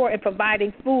the poor in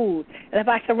providing food, and if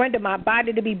I surrender my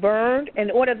body to be burned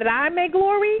in order that I may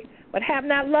glory, but have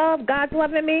not love, God's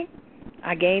love in me,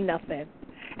 I gain nothing.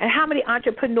 And how many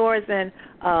entrepreneurs and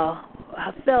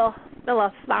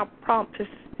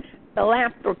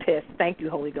philanthropists, thank you,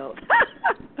 Holy Ghost.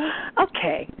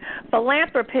 Okay,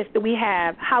 philanthropists that we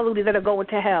have, hallelujah, that are going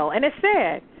to hell. And it's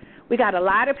sad. We got a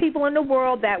lot of people in the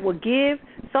world that will give.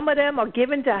 Some of them are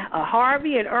giving to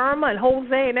Harvey and Irma and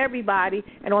Jose and everybody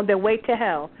and on their way to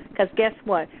hell. Because guess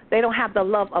what? They don't have the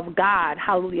love of God.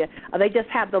 Hallelujah. They just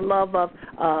have the love of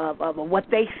what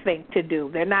they think to do.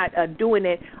 They're not doing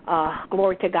it,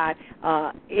 glory to God,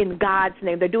 in God's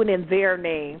name. They're doing it in their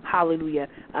name. Hallelujah.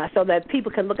 So that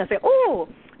people can look and say, oh,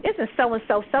 isn't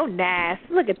so-and-so so nice?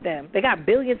 Look at them. They got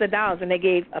billions of dollars and they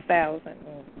gave 1,000.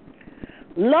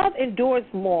 Love endures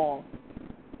long.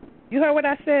 You heard what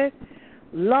I said?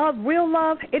 Love, real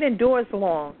love, it endures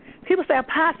long. People say,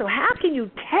 Apostle, how can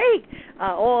you take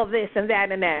all this and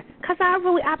that and that? Because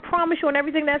I promise you on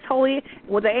everything that's holy,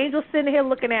 with the angels sitting here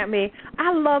looking at me,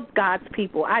 I love God's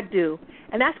people. I do.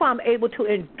 And that's why I'm able to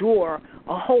endure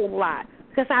a whole lot.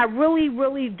 Because I really,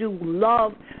 really do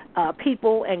love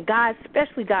people and God,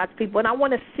 especially God's people, and I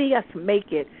want to see us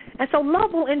make it. And so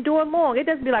love will endure long. It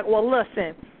doesn't be like, well,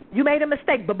 listen, you made a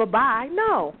mistake, but bye-bye.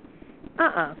 No.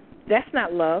 That's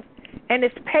not love. And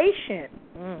it's patient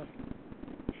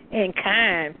and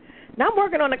kind. Now I'm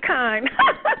working on the kind.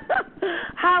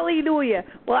 Hallelujah.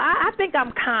 Well, I think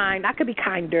I'm kind. I could be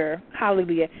kinder.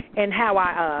 Hallelujah. And how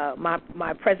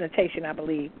my presentation, I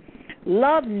believe.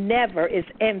 Love never is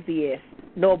envious,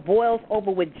 nor boils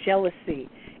over with jealousy.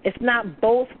 It's not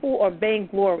boastful or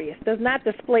vainglorious. Does not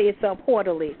display itself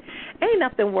haughtily. Ain't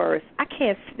nothing worse. I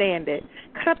can't stand it.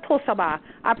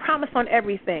 I promise on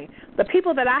everything. The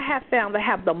people that I have found that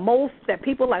have the most, that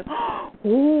people like,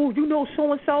 oh, you know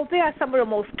so-and-so, they are some of the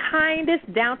most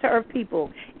kindest, down-to-earth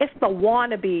people It's the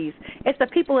wannabes. It's the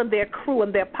people in their crew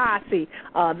and their posse,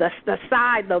 the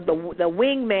side, the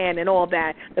wingman and all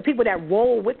that, the people that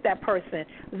roll with that person.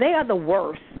 They are the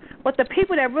worst. But the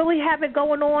people that really have it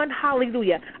going on,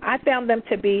 hallelujah, I found them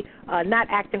to be not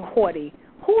acting haughty.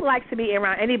 Who likes to be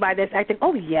around anybody that's acting,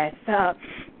 oh, yes,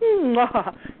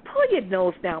 pull your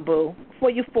nose down, boo,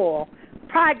 before you fall.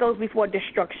 Pride goes before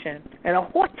destruction, and a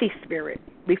haughty spirit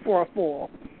before a fall.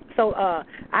 So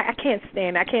I can't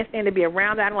stand. I can't stand to be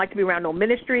around that. I don't like to be around no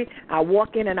ministry. I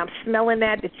walk in and I'm smelling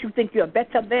that you think you're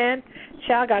better than.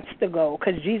 Child got to go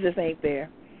because Jesus ain't there.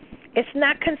 It's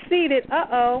not conceited.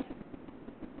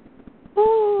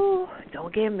 Ooh,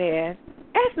 don't get mad.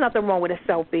 There's nothing wrong with a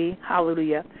selfie.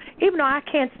 Hallelujah. Even though I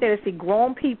can't stand to see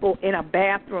grown people in a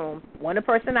bathroom. One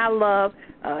person I love,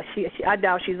 I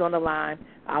doubt she's on the line.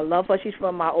 I love her. She's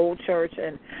from my old church,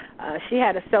 and she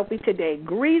had a selfie today,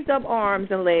 greased up arms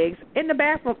and legs in the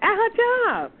bathroom at her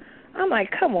job. I'm like,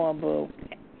 come on, boo.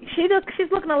 She's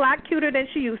looking a lot cuter than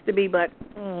she used to be, but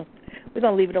we're going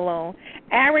to leave it alone.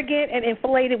 Arrogant and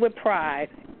inflated with pride.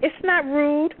 It's not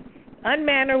rude,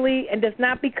 unmannerly, and does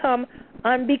not become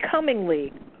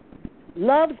unbecomingly.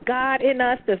 Loves God in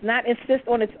us, does not insist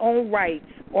on its own rights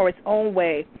or its own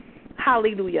way.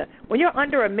 Hallelujah. When you're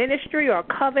under a ministry or a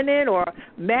covenant or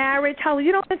marriage, hallelujah,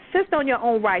 you don't insist on your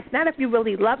own rights. Not if you're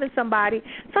really loving somebody.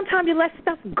 Sometimes you let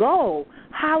stuff go.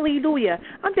 Hallelujah.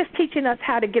 I'm just teaching us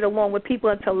how to get along with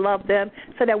people and to love them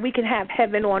so that we can have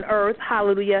heaven on earth.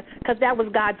 Hallelujah. Because that was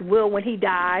God's will when he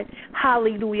died.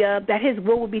 Hallelujah. That his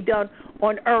will would be done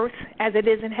on earth as it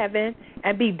is in heaven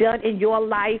and be done in your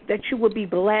life, that you would be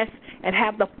blessed and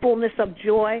have the fullness of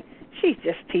joy. She's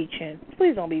just teaching.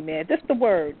 Please don't be mad. That's the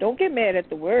word. Don't get mad at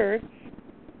the word.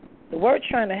 The word's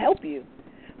trying to help you.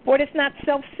 For it is not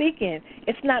self-seeking.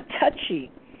 It's not touchy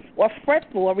or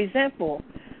fretful or resentful.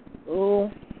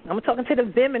 Oh, I'm talking to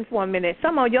the women for a minute.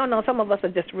 Some of y'all know some of us are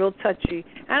just real touchy.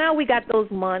 I know we got those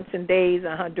months and days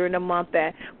during the month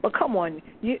but come on,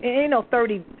 you ain't no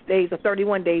 30 days or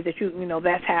 31 days that you know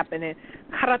that's happening.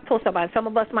 Some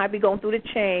of us might be going through the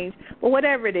change, but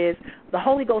whatever it is, the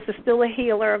Holy Ghost is still a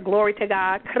healer. Glory to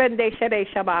God.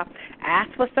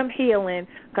 Ask for some healing,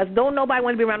 because don't nobody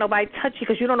want to be around nobody touchy,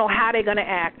 because you don't know how they're going to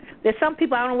act. There's some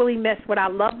people I don't really mess with. I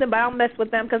love them, but I don't mess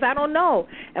with them because I don't know.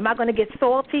 Am I going to get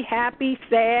salty, happy,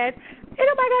 sad? Ain't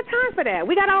nobody got time for that.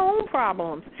 We got our own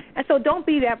problems. And so don't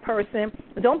be that person.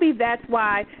 Don't be that's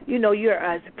why, you're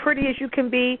as pretty as you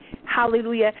can be.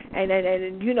 Hallelujah.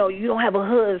 And you don't have a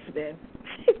husband.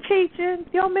 Teaching.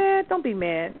 Yo, man, don't be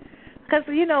mad. Because,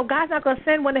 God's not going to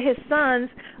send one of his sons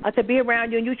to be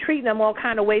around you and you treating them all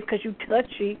kind of ways because you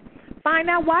touchy. Find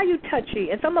out why you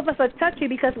touchy. And some of us are touchy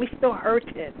because we still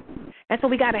hurting. And so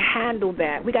we got to handle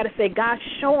that. We got to say, God,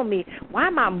 show me, why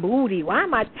am I moody? Why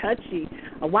am I touchy?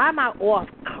 Why am I off,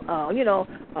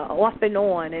 off and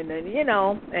on and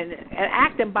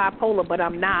acting bipolar, but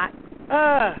I'm not?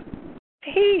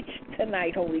 Teach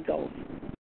tonight, Holy Ghost.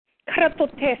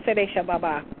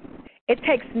 It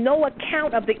takes no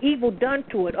account of the evil done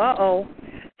to it.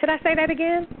 Should I say that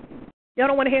again? Y'all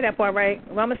don't want to hear that part, right?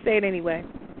 Well, I'm going to say it anyway.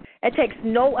 It takes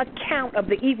no account of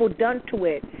the evil done to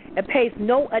it. It pays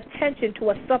no attention to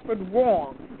a suffered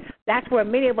wrong. That's where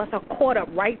many of us are caught up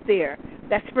right there,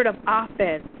 that spirit of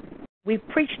offense. We've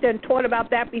preached and taught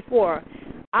about that before.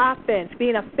 Offense,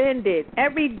 being offended.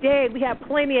 Every day we have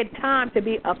plenty of time to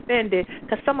be offended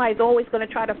because somebody's always going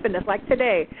to try to offend us. Like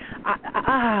today,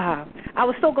 I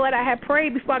was so glad I had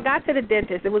prayed before I got to the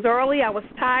dentist. It was early. I was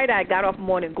tired. I got off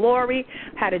Morning Glory,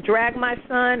 had to drag my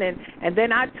son, and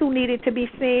then I too needed to be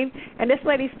seen. And this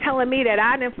lady's telling me that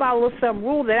I didn't follow some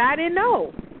rule that I didn't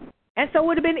know. And so it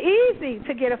would have been easy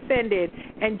to get offended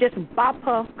and just bop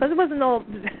her because it wasn't no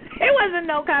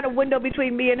kind of window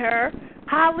between me and her.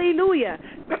 Hallelujah.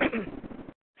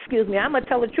 Excuse me, I'm going to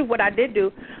tell the truth what I did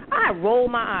do. I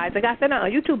rolled my eyes. Like I said, no,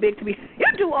 you're too big to be,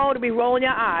 you're too old to be rolling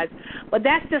your eyes. But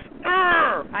that's just,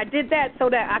 I did that so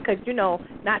that I could,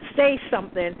 not say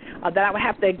something that I would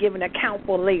have to give an account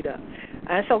for later.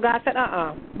 And so God said,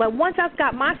 But once I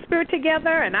got my spirit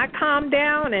together and I calmed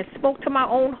down and spoke to my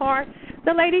own heart,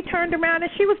 the lady turned around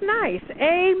and she was nice.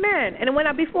 Amen. And when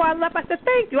before I left, I said,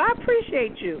 thank you. I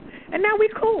appreciate you. And now we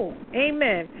cool.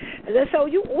 Amen. And so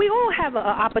we all have an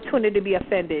opportunity to be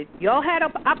offended. Y'all had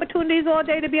opportunities all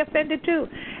day to be offended too.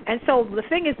 And so the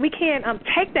thing is, we can't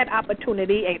take that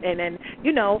opportunity and then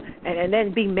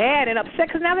be mad and upset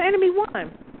because now the enemy won.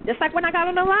 Just like when I got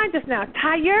on the line just now,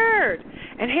 tired.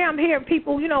 And here I'm hearing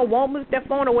people, won't move their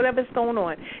phone or whatever's going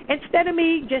on. Instead of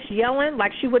me just yelling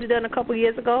like she would have done a couple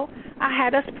years ago, I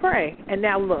had us pray. And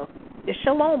now look, there's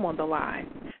shalom on the line.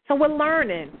 So we're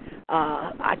learning.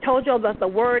 I told you about the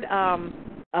word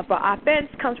For offense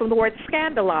comes from the word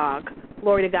scandalog,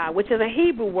 glory to God, which is a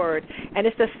Hebrew word. And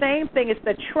it's the same thing. It's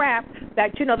the trap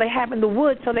that, they have in the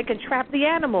woods so they can trap the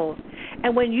animals.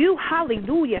 And when you,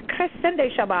 hallelujah,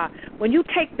 when you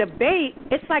take the bait,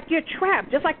 it's like you're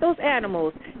trapped, just like those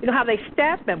animals. You know how they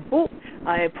step and boop,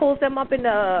 it pulls them up into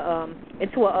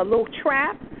a little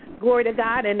trap, glory to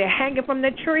God, and they're hanging from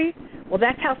the tree. Well,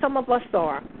 that's how some of us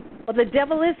are. But the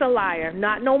devil is a liar.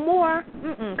 Not no more,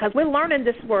 because we're learning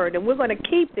this word, and we're going to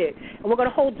keep it, and we're going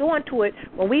to hold on to it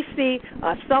when we see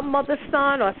some mother's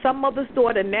son or some mother's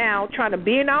daughter now trying to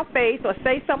be in our face or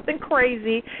say something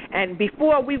crazy, and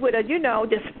before we would have,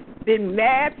 just been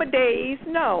mad for days.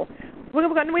 No, we're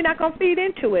not going to feed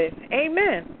into it.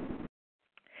 Amen.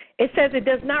 It says it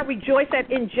does not rejoice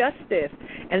at injustice,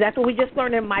 and that's what we just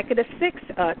learned in Micah the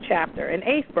 6th chapter and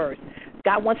 8th verse.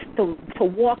 God wants to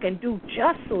walk and do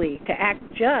justly, to act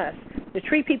just, to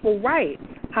treat people right,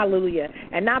 hallelujah,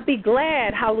 and not be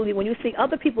glad, hallelujah, when you see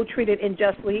other people treated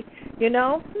unjustly,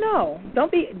 No,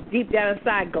 don't be deep down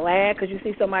inside glad because you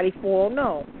see somebody fall,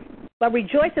 no. But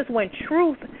rejoices when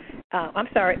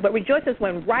rejoices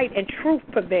when right and truth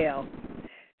prevail.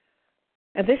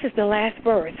 And this is the last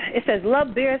verse. It says,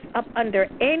 love bears up under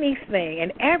anything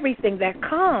and everything that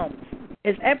comes,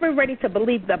 is ever ready to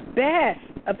believe the best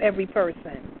of every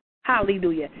person.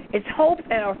 Hallelujah. Its hopes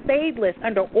are fadeless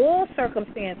under all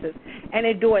circumstances and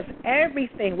endures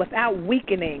everything without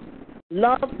weakening.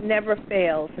 Love never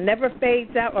fails, never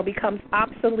fades out or becomes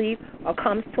obsolete or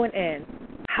comes to an end.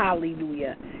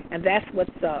 Hallelujah. And that's what's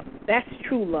up. That's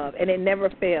true love, and it never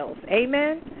fails.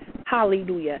 Amen?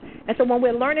 Hallelujah. And so when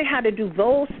we're learning how to do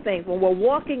those things, when we're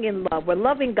walking in love, we're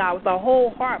loving God with our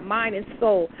whole heart, mind, and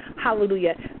soul,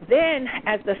 hallelujah, then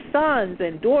as the sons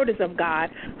and daughters of God,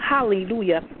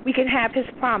 hallelujah, we can have his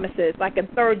promises, like in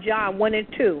 3 John 1 and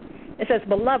 2. It says,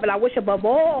 beloved, I wish above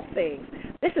all things,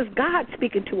 this is God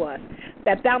speaking to us,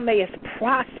 that thou mayest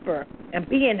prosper and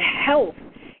be in health,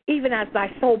 even as thy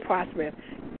soul prospereth.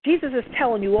 Jesus is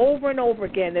telling you over and over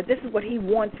again that this is what he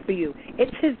wants for you.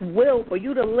 It's his will for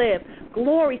you to live,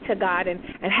 glory to God, and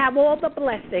have all the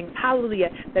blessings, hallelujah,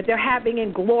 that they're having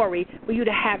in glory for you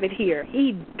to have it here.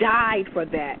 He died for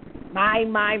that.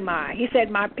 My. He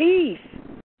said, my peace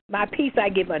I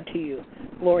give unto you.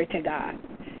 Glory to God.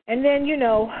 And then,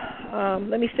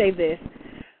 let me say this.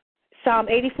 Psalm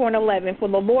 84 and 11, for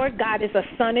the Lord God is a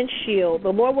sun and shield. The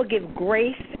Lord will give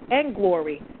grace and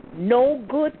glory. No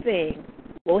good thing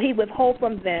will he withhold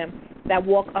from them that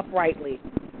walk uprightly.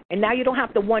 And now you don't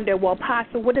have to wonder, well,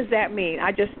 Apostle, what does that mean?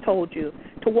 I just told you.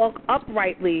 To walk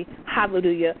uprightly,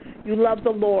 hallelujah, you love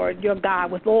the Lord, your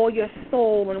God, with all your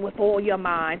soul and with all your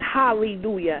mind,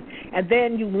 hallelujah. And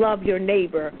then you love your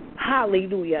neighbor,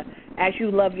 hallelujah, as you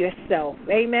love yourself,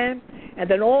 amen. And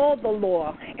then all the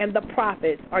law and the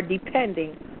prophets are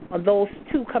depending on those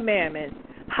 2 commandments,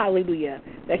 hallelujah,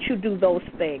 that you do those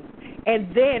things.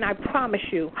 And then I promise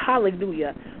you,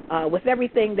 hallelujah, with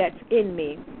everything that's in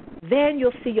me, then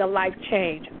you'll see your life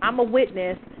change. I'm a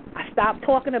witness. I stopped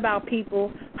talking about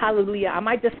people, hallelujah. I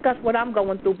might discuss what I'm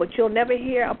going through, but you'll never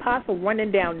hear Apostle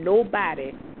running down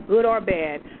nobody, good or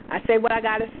bad. I say what I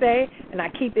got to say, and I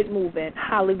keep it moving,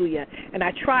 hallelujah. And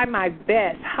I try my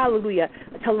best, hallelujah,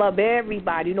 to love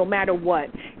everybody no matter what.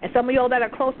 And some of y'all that are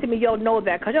close to me, y'all know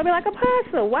that, because y'all be like,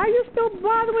 Apostle, why are you still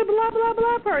bothering with blah, blah,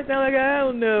 blah person? I'm like, I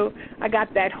don't know. I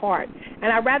got that heart.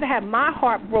 And I'd rather have my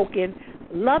heart broken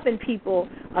loving people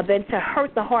than to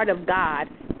hurt the heart of God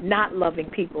not loving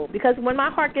people. Because when my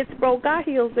heart gets broke, God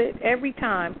heals it every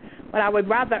time. But I would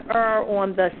rather err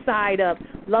on the side of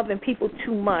loving people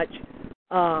too much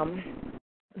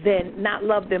than not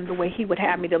love them the way he would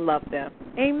have me to love them.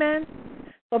 Amen?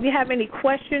 So if you have any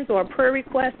questions or a prayer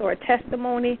request or a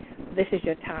testimony, this is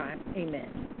your time. Amen.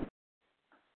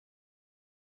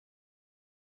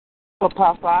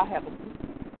 Apostle, I have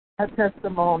a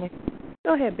testimony.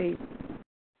 Go ahead, baby.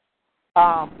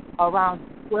 Around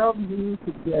 12 noon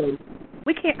today.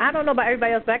 We can't. I don't know about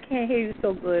everybody else, but I can't hear you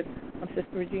so good, Sister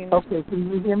Regina. Okay,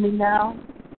 can you hear me now?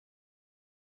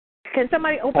 Can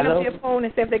somebody open up your phone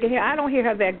and see if they can hear? I don't hear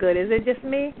her that good. Is it just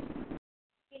me?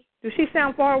 Does she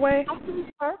sound far away?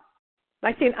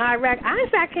 Like she's in Iraq. I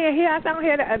say I can't hear. I don't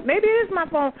hear that. Maybe it is my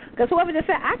phone, because whoever just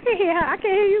said I can't hear her, I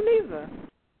can't hear you neither.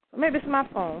 Or maybe it's my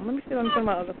phone. Let me see. Let me turn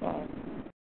my other phone.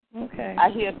 Okay. I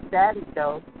hear static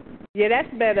though. Yeah,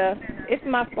 that's better. It's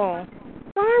my phone.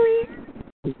 Sorry.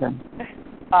 Okay.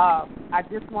 I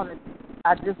just want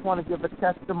to give a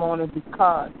testimony,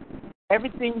 because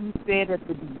everything you said at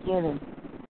the beginning,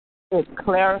 it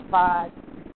clarified.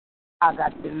 I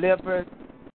got delivered.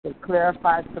 It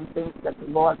clarified some things that the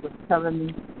Lord was telling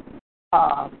me.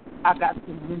 I got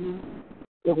some news.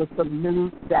 It was some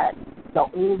news that the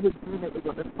old Regina, it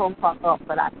would have thrown her up.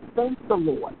 But I thank the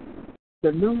Lord.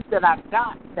 The news that I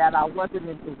got that I wasn't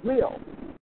in the will,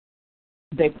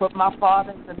 they put my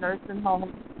father in the nursing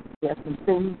home. There's some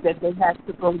things that they had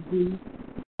to go do.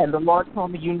 And the Lord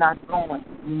told me, you're not going.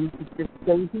 You need to just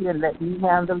stay here and let me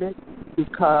handle it,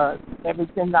 because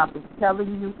everything I've been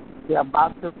telling you, they're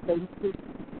about to face it,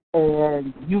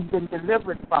 and you've been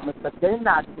delivered from it, but they're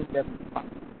not delivered from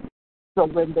it. So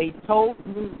when they told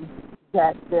me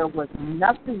that there was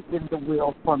nothing in the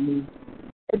will for me,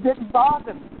 it didn't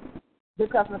bother me,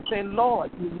 because I said, Lord,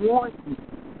 you warned me.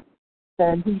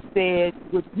 And he said,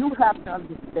 what you have to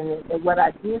understand, and what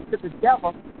I did to the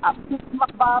devil, I picked my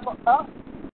Bible up,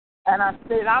 and I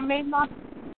said, I may not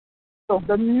so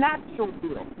the natural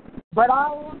will, but I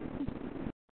am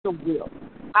the will.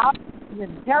 I've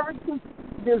inherited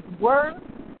this word,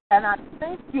 and I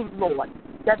thank you, Lord,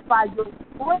 that by your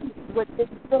grace, what it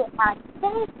said I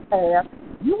can't have,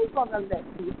 you're going to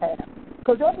let me have.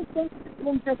 Because everything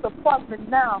in this apartment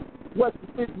now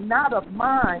is not of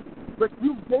mine, but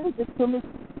you gave it to me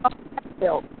from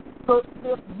myself. So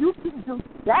if you can do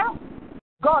that,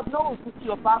 God knows what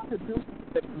you're about to do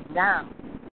with me now.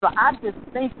 So I just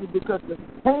thank you, because the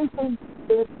same thing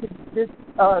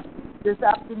this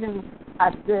afternoon,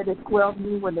 I said it quelled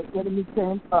me when the enemy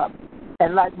came up.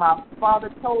 And like my father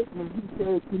told me, he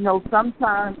said,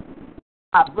 sometimes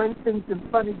I bring things in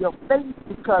front of your face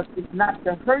because it's not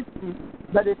to hurt you,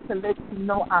 but it's to let you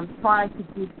know I'm trying to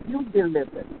get you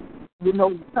delivered.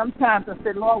 Sometimes I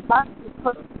said, Lord, why is this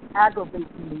person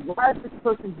aggravating me? Why is this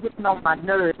person getting on my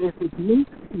nerves? Is it me?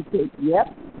 He said, yep,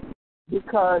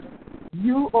 because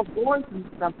you are going through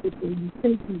something and you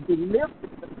think you delivered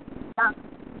something.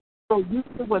 So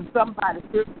usually when somebody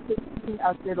says to me,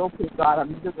 I said, okay, God,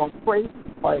 I'm either going to pray,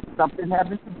 or it's something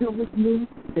having to do with me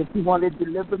that you want to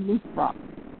deliver me from.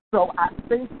 So I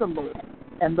thank the Lord.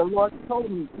 And the Lord told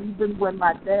me, even when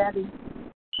my daddy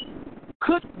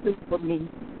couldn't do for me,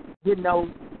 he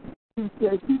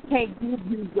said he can't give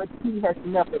you what he has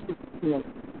never experienced.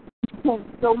 He can't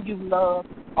show you love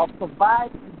or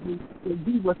provide for you if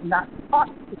he was not taught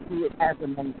to do it as a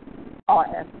man or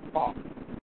as a father.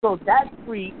 So that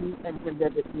freed me and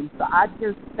delivered me. So I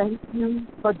just thank you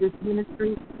for this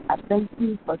ministry. I thank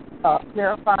you for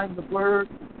clarifying the word,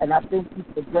 and I thank you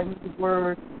for bringing the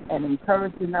word and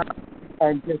encouraging us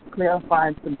and just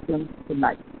clarifying some things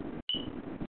tonight.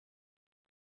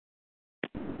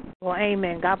 Well,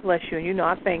 amen. God bless you. And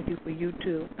I thank you for you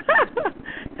too.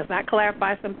 Because I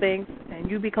clarify some things,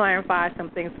 and you be clarifying some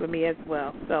things for me as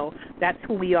well. So that's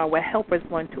who we are. We're helpers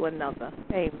one to another.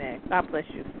 Amen. God bless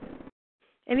you.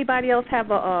 Anybody else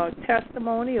have a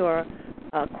testimony or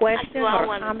a question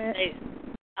or a comment?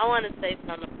 I want to say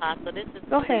something, Apostle. This is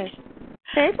Go ahead.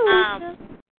 Hey, Felicia.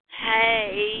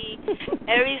 Hey.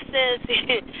 Ever since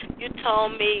you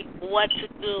told me what to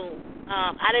do,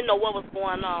 I didn't know what was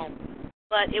going on,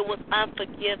 but it was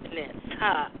unforgiveness.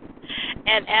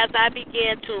 And as I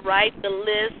began to write the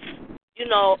list,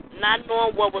 not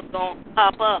knowing what was going to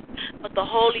pop up, but the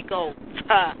Holy Ghost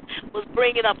was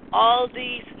bringing up all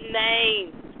these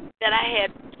names that I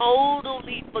had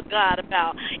totally forgot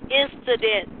about,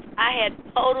 incidents I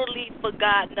had totally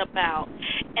forgotten about,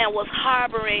 and was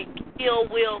harboring ill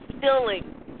will feelings.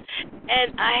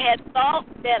 And I had thought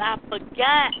that I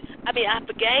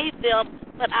forgave them,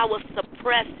 but I was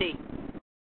suppressing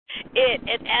it.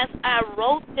 And as I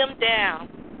wrote them down,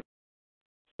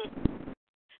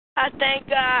 I thank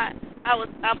God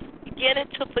I'm beginning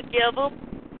to forgive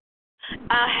them.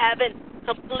 I haven't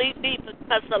completely,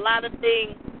 because a lot of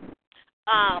things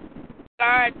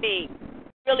scarred me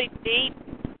really deep,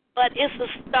 but it's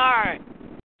a start,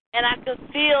 and I can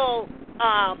feel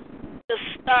the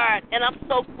start, and I'm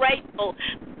so grateful,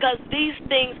 because these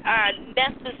things are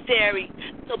necessary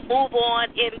to move on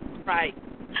in Christ.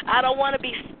 I don't want to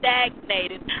be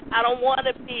stagnated. I don't want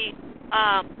to be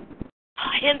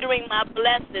hindering my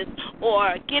blessings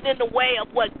or get in the way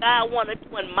of what God wants to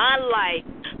do in my life.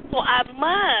 So I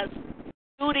must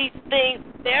do these things.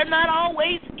 They're not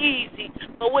always easy,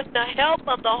 but with the help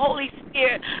of the Holy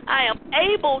Spirit, I am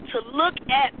able to look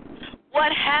at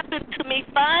what happened to me,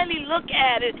 finally look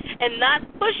at it and not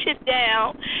push it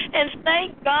down, and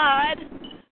thank God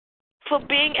for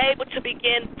being able to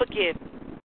begin forgiving.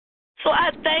 So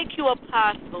I thank you,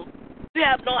 Apostle. You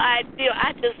have no idea.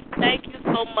 I just thank you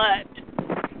so much.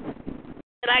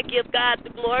 And I give God the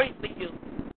glory for you.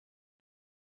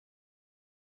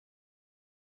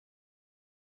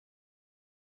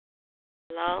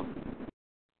 Hello?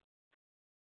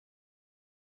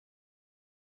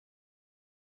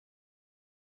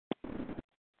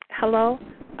 Hello?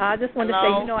 I just wanted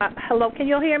to say, hello, can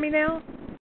you all hear me now?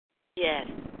 Yes.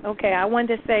 Okay, I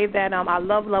wanted to say that I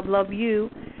love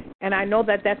you, and I know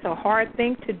that that's a hard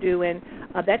thing to do, and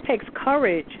that takes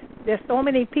courage. There's so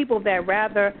many people that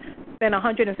rather spend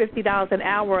 $150 an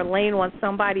hour laying on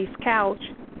somebody's couch,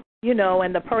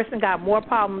 and the person got more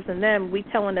problems than them. We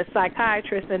telling the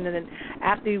psychiatrist, and then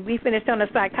after we finish telling the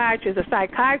psychiatrist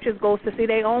goes to see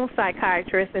their own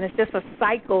psychiatrist, and it's just a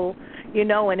cycle,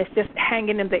 and it's just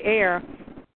hanging in the air.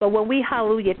 But when we,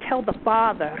 hallelujah, tell the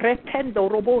Father,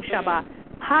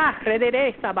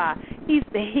 He's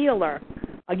the healer.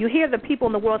 You hear the people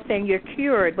in the world saying you're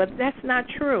cured, but that's not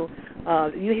true.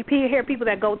 You hear people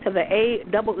that go to the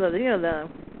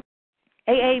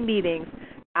AA meetings.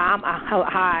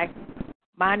 Hi,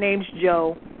 my name's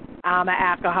Joe. I'm an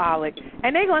alcoholic.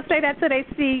 And they're going to say that till they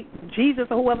see Jesus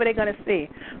or whoever they're going to see.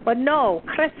 But no,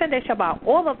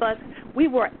 all of us,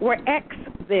 we're ex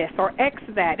this or ex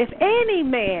that. If any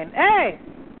man,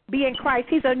 be in Christ,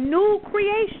 he's a new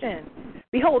creation.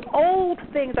 Behold, old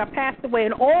things are passed away,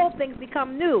 and all things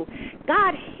become new.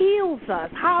 God heals us.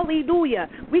 Hallelujah.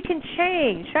 We can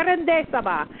change.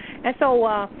 And so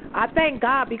I thank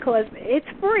God because it's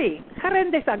free. God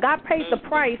pays the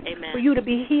price for you to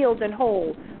be healed and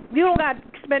whole. You don't got to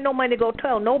spend no money to go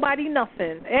tell nobody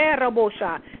nothing.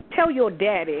 Tell your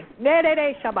daddy.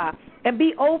 And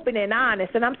be open and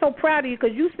honest. And I'm so proud of you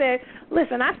because you said,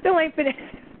 listen, I still ain't finished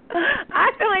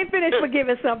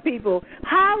forgiving some people.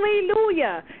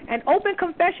 Hallelujah. And open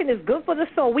confession is good for the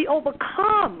soul. We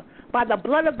overcome by the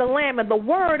blood of the Lamb and the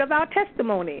word of our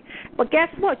testimony. But guess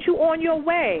what? You on your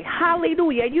way.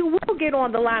 Hallelujah. You will get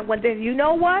on the line one day. You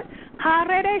know what?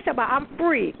 I'm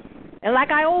free. And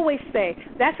like I always say,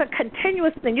 that's a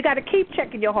continuous thing. You got to keep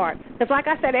checking your heart. Because like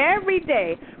I said, every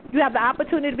day you have the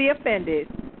opportunity to be offended.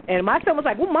 And my son was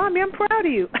like, well, Mommy, I'm proud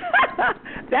of you.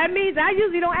 That means I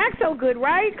usually don't act so good,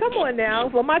 right? Come on now.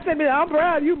 Well, my son be like, I'm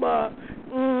proud of you, Mom.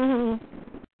 Mm-hmm.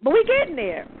 But we getting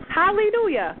there.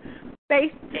 Hallelujah.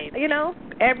 Faith,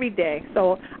 every day.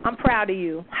 So I'm proud of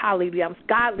you. Hallelujah. I'm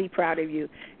godly proud of you.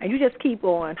 And you just keep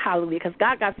on. Hallelujah. Because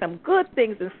God got some good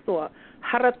things in store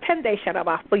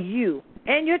for you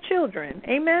and your children.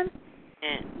 Amen?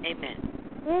 Amen.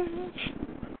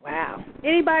 Mm-hmm. Wow.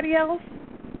 Anybody else?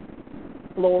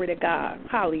 Glory to God.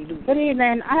 Hallelujah. Good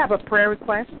evening. I have a prayer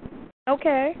request.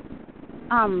 Okay.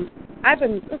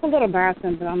 It's a little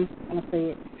embarrassing, but I'm going to say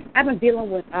it. I've been dealing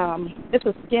with, it's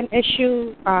a skin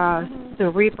issue,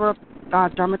 cerebral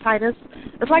dermatitis.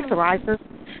 It's like psoriasis.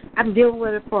 I've been dealing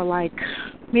with it for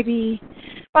maybe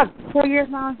about 4 years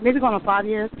now, maybe going on 5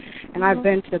 years. And I've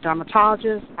been to the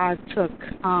dermatologist. I took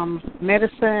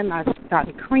medicine. I got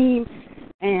a cream.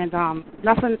 And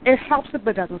nothing, it helps it,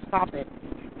 but doesn't stop it.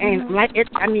 And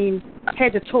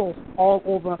head to toe, all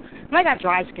over. And I got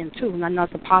dry skin, too, and I know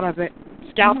it's a part of it.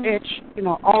 Scalp itch,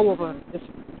 all over.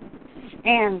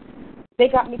 And they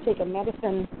got me taking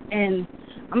medicine, and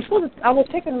I was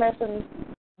taking medicine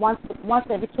once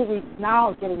every 2 weeks. Now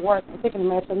it's getting worse. I'm taking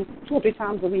medicine 2 or 3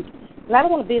 times a week. And I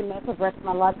don't want to be in medicine for the rest of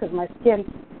my life because my skin,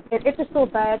 it's just so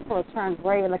bad for it to turn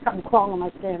gray, like something crawling on my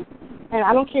skin. And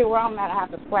I don't care where I'm at, I have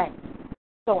to sweat.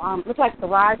 So it's like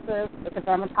psoriasis, it's a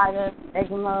dermatitis,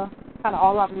 eczema, kind of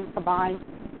all of them combined.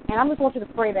 And I just want you to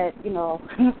pray that,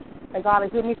 that God will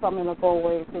heal me from it and it'll go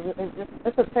away.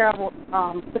 It's a terrible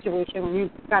situation when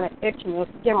you've got an itch and your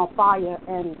skin on fire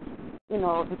and,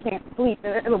 you can't sleep.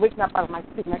 It'll wake me up out of my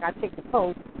sleep. Like I take the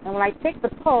pills. And when I take the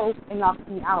pills, it knocks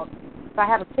me out. So I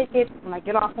have to take it when I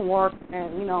get off from work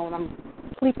and, when I'm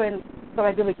sleeping, so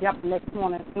I do get up the next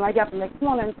morning. When I get up the next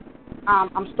morning,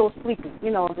 I'm still sleepy,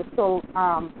 it's still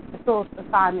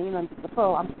beside me, the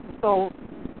pill. I'm still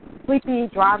sleepy,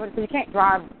 driving, so you can't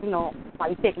drive, while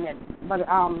you're taking it. But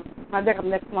when I get up the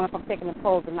next morning, if I'm taking the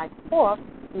pill the night before,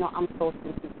 I'm still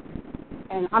sleepy.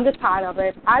 And I'm just tired of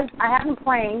it. I haven't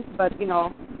complained, but, I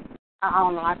don't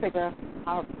know, I figure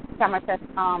I'll tell my test,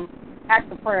 ask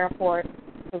for prayer for it,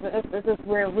 because it's just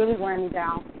really wearing me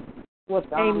down.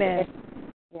 With, Amen.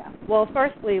 Yeah. Well,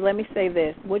 firstly, let me say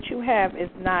this. What you have is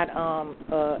not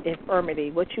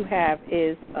infirmity. What you have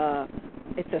is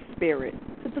it's a spirit.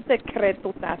 The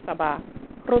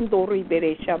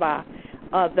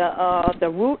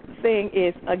root thing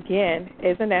is, again,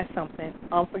 isn't that something?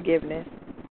 Unforgiveness.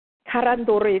 And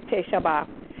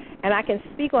I can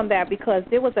speak on that because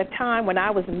there was a time when I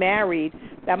was married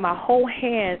that my whole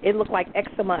hand, it looked like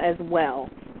eczema as well.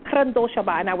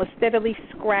 And I was steadily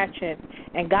scratching.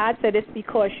 And God said it's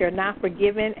because you're not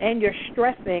forgiven and you're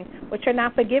stressing, but you're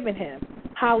not forgiving him.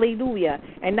 Hallelujah.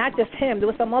 And not just him. There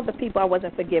were some other people I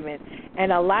wasn't forgiving.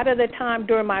 And a lot of the time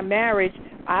during my marriage,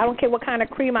 I don't care what kind of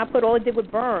cream I put, all it did was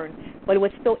burn. but it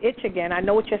would still itch again. I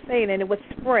know what you're saying, and it would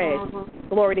spread.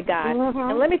 Glory to God.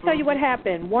 And let me tell you what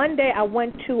happened. One day I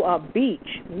went to a beach,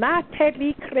 and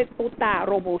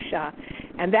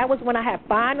that was when I had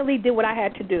finally did what I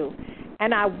had to do.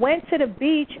 And I went to the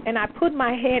beach, and I put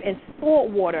my hand in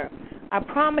salt water. I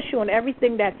promise you on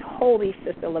everything that's holy,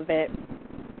 Sister Lavette.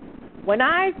 When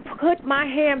I put my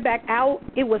hand back out,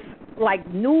 it was like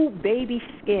new baby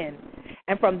skin.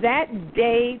 And from that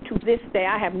day to this day,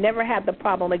 I have never had the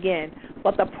problem again.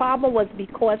 But the problem was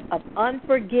because of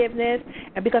unforgiveness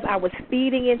and because I was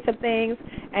feeding into things,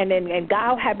 and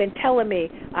God had been telling me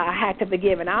I had to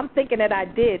forgive. And I'm thinking that I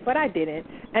did, but I didn't.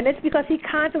 And it's because he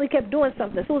constantly kept doing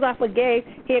something. As soon as I forgave,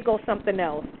 here goes something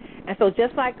else. And so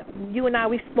just like you and I,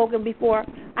 we've spoken before,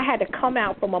 I had to come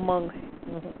out from among.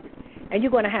 And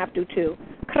you're going to have to, too.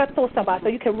 So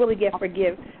you can really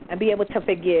forgive and be able to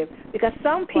forgive. Because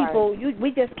some people,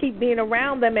 we just keep being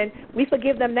around them, and we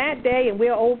forgive them that day, and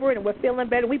we're over it, and we're feeling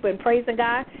better. We've been praising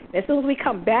God. And as soon as we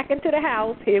come back into the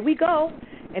house, here we go.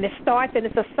 And it starts, and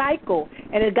it's a cycle.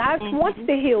 And God wants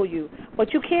to heal you.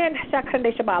 But you can't,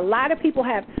 a lot of people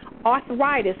have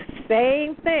arthritis,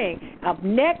 same thing,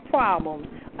 neck problems.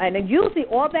 And then usually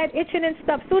all that itching and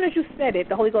stuff, as soon as you said it,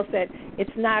 the Holy Ghost said,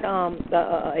 it's not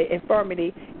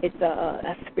infirmity, it's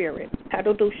a spirit.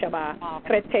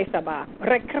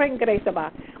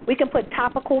 We can put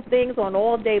topical things on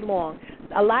all day long.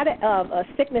 A lot of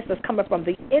sickness is coming from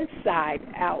the inside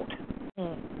out.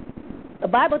 The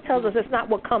Bible tells us it's not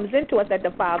what comes into us that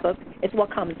defiles us, it's what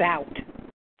comes out.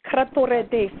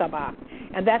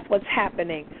 And that's what's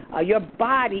happening. Your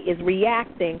body is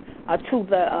reacting to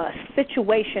the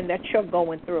situation that you're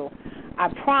going through. I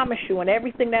promise you, on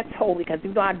everything that's holy, because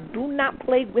you know I do not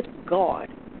play with God.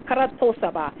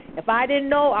 If I didn't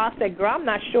know, I'll say, girl, I'm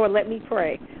not sure, let me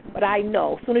pray. But I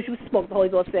know. As soon as you spoke, the Holy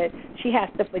Ghost said she has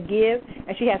to forgive,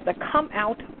 and she has to come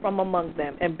out from among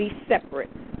them and be separate.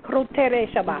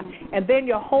 And then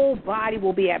your whole body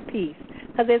will be at peace.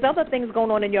 Because there's other things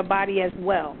going on in your body as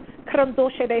well.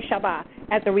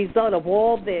 As a result of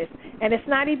all this. And it's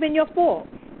not even your fault.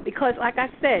 Because, like I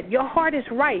said, your heart is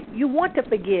right. You want to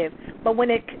forgive. But when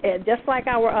it, just like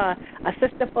our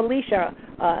sister Felicia,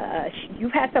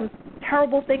 you've had some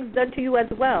terrible things done to you as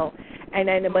well.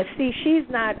 But see, she's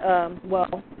not,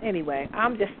 well, anyway,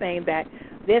 I'm just saying that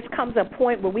there comes a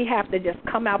point where we have to just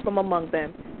come out from among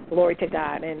them. Glory to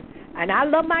God. And I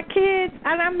love my kids,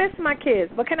 and I miss my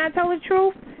kids. But can I tell the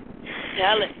truth?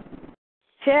 Tell it.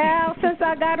 Child, since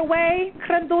I got away,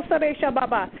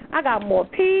 I got more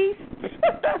peace,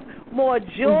 more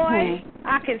joy.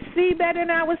 I can see better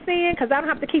than I was seeing because I don't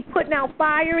have to keep putting out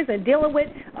fires and dealing with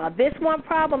this one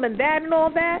problem and that and all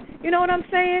that. You know what I'm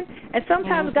saying? And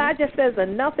sometimes God just says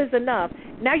enough is enough.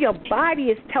 Now your body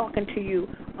is talking to you,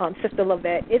 Sister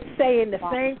Lavette. It's saying the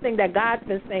same thing that God's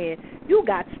been saying. You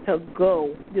got to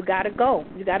go. You got to go.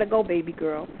 You got to go, baby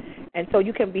girl. And so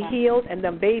you can be healed, and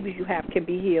the babies you have can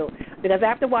be healed. Because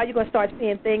after a while, you're going to start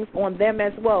seeing things on them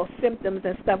as well, symptoms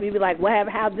and stuff. You'll be like, well,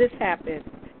 how'd this happen?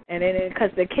 And then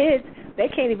because the kids, they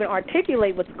can't even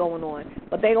articulate what's going on.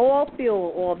 But they all feel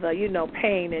all the,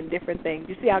 pain and different things.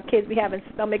 You see how kids be having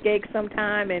stomach aches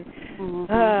sometime and,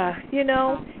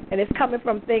 and it's coming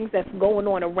from things that's going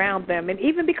on around them. And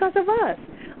even because of us,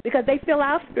 because they feel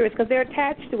our spirits, because they're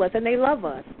attached to us and they love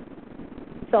us.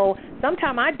 So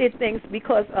sometimes I did things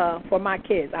because for my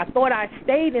kids. I thought I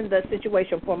stayed in the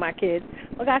situation for my kids.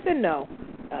 But I said, no,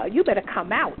 you better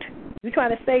come out. You're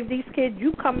trying to save these kids,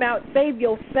 you come out, save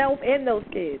yourself and those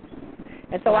kids.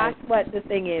 And so that's what the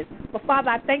thing is. But, Father,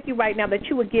 I thank you right now that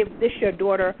you would give this your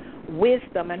daughter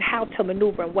wisdom and how to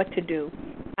maneuver and what to do.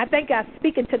 I thank God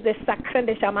speaking to this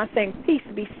Sakrendesham, I'm saying, peace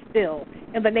be still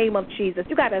in the name of Jesus.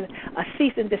 You got to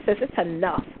cease and desist. It's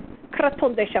enough.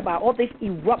 All these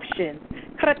eruptions,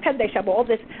 all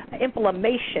this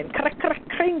inflammation,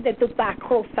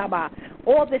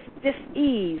 all this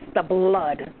dis-ease, the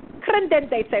blood.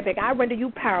 I render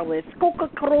you powerless.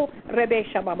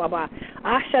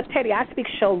 I speak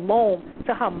shalom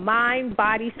to her mind,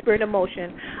 body, spirit,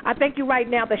 emotion. I thank you right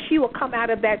now that she will come out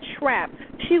of that trap.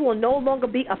 She will no longer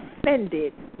be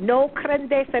offended. No, because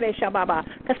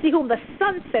see whom the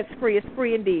Son sets free is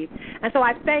free indeed. And so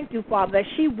I thank you, Father, that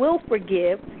she will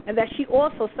forgive and that she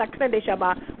also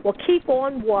will keep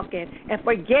on walking and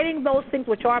forgetting those things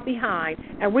which are behind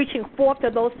and reaching forth to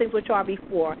those things which are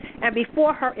before. And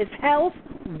before her is health,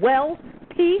 wealth,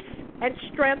 peace, and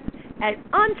strength, and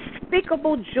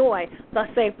unspeakable joy, thus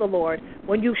saith the Lord.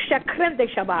 When you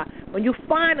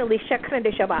finally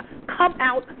come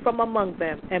out from among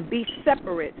them and be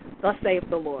separate, thus saith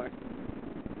the Lord.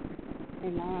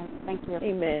 Amen. Thank you.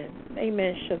 Amen.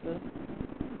 Amen, sugar.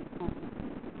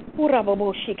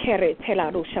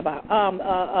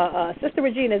 Sister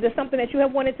Regina, is there something that you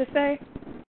have wanted to say?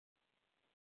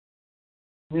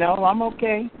 No, I'm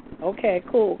okay. Okay,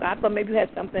 cool. I thought maybe you had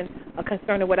something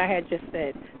concerning what I had just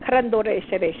said.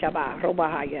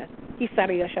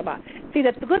 See,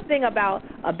 the good thing about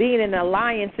being in an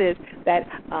alliance is that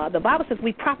the Bible says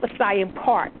we prophesy in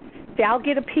part. See, I'll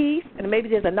get a piece, and maybe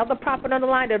there's another prophet on the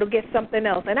line that'll get something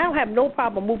else. And I don't have no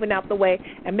problem moving out the way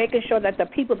and making sure that the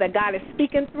people that God is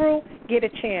speaking through get a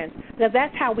chance. Because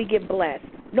that's how we get blessed.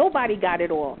 Nobody got it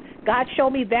all. God showed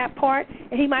me that part,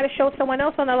 and he might have showed someone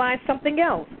else on the line something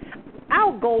else.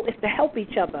 Our goal is to help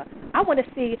each other. I want to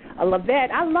see a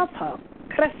Lavette. I love her.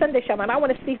 I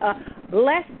want to see her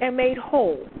blessed and made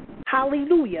whole.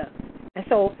 Hallelujah. And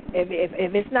so if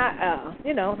it's not,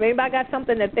 if anybody got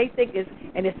something that they think is,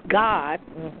 and it's God,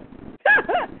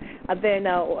 then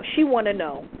she want to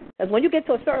know. Because when you get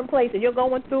to a certain place and you're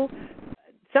going through,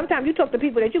 sometimes you talk to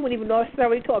people that you wouldn't even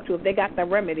necessarily talk to if they got the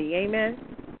remedy. Amen?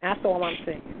 That's all I'm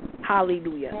saying.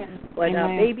 Hallelujah. But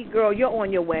baby girl, you're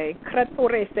on your way. God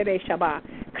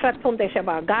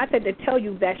said to tell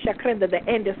you that the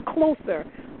end is closer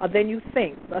than you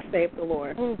think. Thus saith the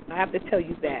Lord. I have to tell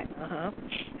you that.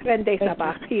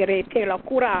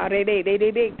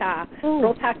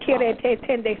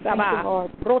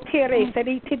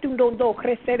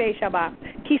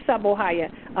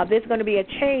 There's going to be a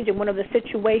change in one of the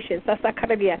situations.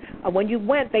 When you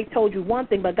went, they told you one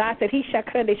thing, but God said He's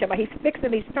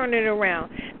fixing, He's turning it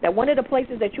around. That one of the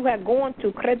places that you had gone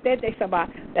to,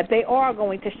 that they are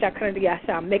going to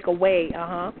make a way.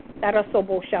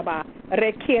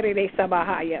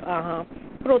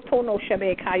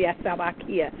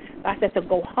 I said to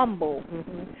go humble.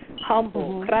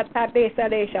 Humble.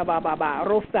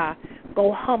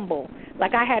 Go humble.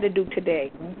 Like I had to do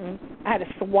today. I had to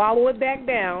swallow it back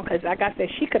down because, like I said,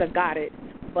 she could have got it.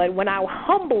 But when I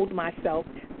humbled myself,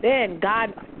 then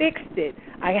God fixed it.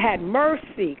 I had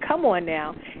mercy. Come on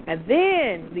now. And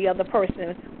then the other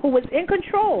person who was in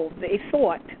control, they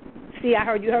thought. See, I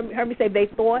heard you heard me say they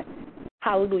thought.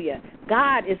 Hallelujah.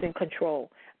 God is in control.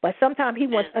 But sometimes He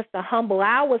wants us to humble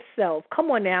ourselves.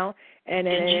 Come on now. And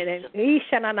then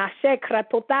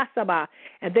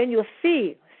you'll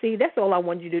see. See, that's all I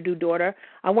wanted you to do, daughter.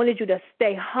 I wanted you to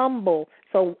stay humble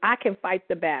so I can fight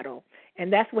the battle.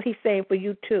 And that's what He's saying for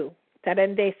you, too. There's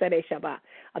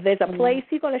a place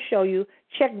He's going to show you.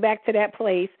 Check back to that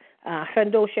place,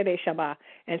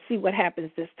 and see what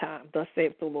happens this time. Thus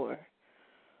saith the Lord.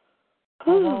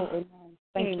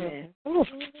 Amen.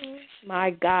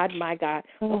 My God, my God.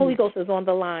 The Holy Ghost is on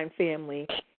the line, family.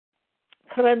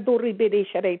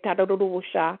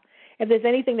 If there's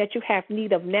anything that you have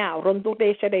need of now,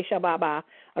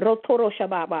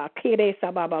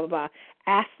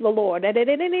 ask the Lord,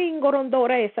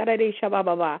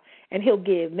 and He'll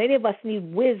give. Many of us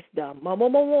need wisdom.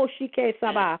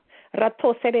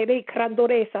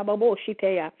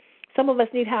 Some of us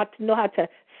need to know how to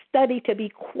study to be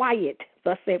quiet,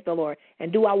 thus saith the Lord,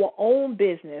 and do our own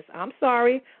business. I'm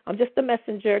sorry. I'm just a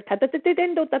messenger.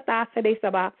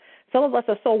 Some of us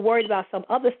are so worried about some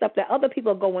other stuff that other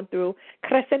people are going through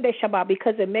because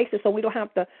it makes it so we don't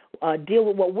have to deal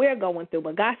with what we're going through.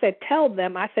 But God said, tell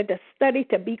them, I said to study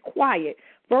to be quiet.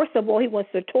 First of all, He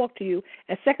wants to talk to you.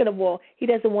 And second of all, He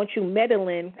doesn't want you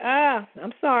meddling.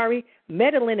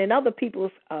 Meddling in other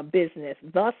people's business.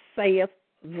 Thus saith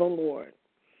the Lord.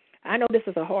 I know this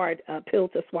is a hard pill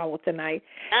to swallow tonight.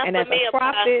 And as a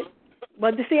prophet,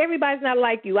 but to see, everybody's not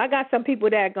like you. I got some people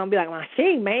that are going to be like, well, she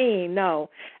ain't mean. No.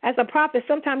 As a prophet,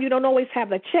 sometimes you don't always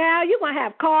have a child. You're going to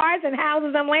have cars and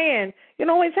houses and land. You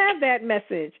don't always have that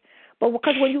message. But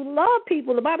because when you love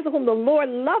people, the Bible says, whom the Lord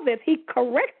loveth, He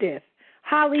correcteth.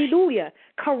 Hallelujah.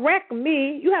 Correct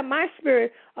me. You have my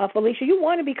spirit, Felicia. You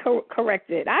want to be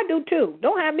corrected. I do too.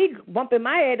 Don't have me bumping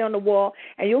my head on the wall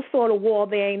and you'll saw the wall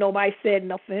there ain't nobody said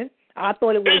nothing. I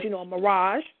thought it was, a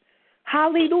mirage.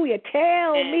 Hallelujah.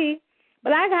 Tell me.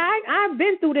 But I've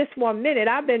been through this for a minute.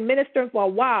 I've been ministering for a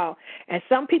while, and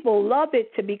some people love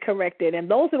it to be corrected, and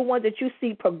those are the ones that you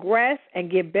see progress and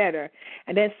get better.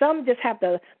 And then some just have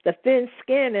the thin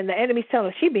skin, and the enemy's telling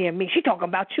her, she being mean. She talking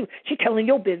about you. She telling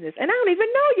your business, and I don't even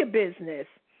know your business.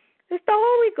 It's the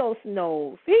Holy Ghost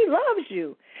knows. He loves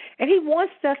you, and He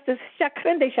wants us to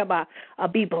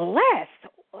be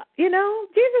blessed.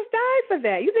 Jesus died for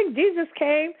that. You think Jesus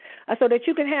came so that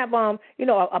you can have,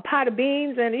 a pot of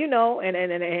beans and,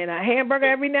 and a hamburger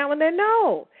every now and then?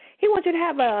 No. He wants you to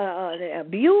have a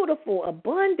beautiful,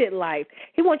 abundant life.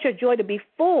 He wants your joy to be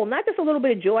full, not just a little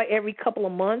bit of joy every couple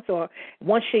of months or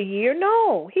once a year.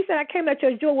 No. He said, I came that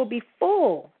your joy will be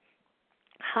full.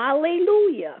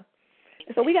 Hallelujah.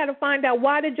 So we got to find out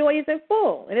why the joy isn't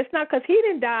full. And it's not because he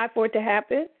didn't die for it to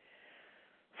happen.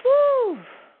 Whew.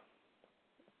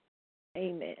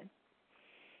 Amen.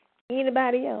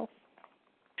 Anybody else?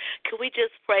 Could we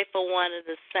just pray for one of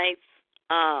the saints?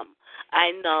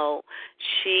 I know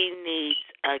she needs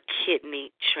a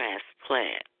kidney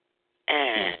transplant.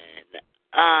 And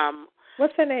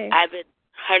what's her name?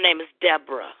 Her name is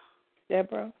Deborah.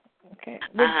 Deborah. Okay.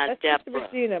 Deborah. Sister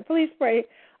Regina, please pray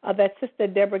that Sister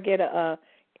Deborah get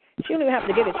she don't even have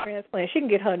to get a transplant. She can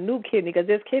get her new kidney because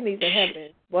there's kidneys in heaven.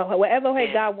 Well, whatever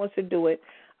way God wants to do it,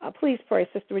 please pray,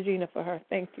 Sister Regina, for her.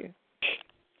 Thank you.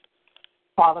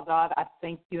 Father God, I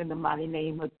thank you in the mighty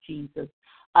name of Jesus.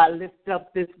 I lift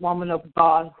up this woman of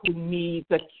God who needs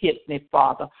a kidney,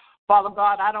 Father. Father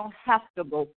God, I don't have to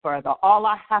go further. All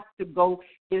I have to go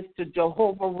is to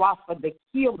Jehovah Rapha, the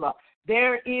healer.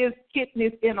 There is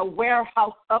kidneys in a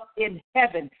warehouse up in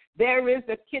heaven. There is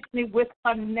a kidney with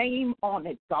her name on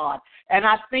it, God. And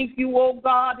I thank you, oh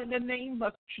God, in the name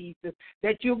of Jesus,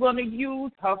 that you're going to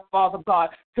use her, Father God,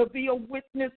 to be a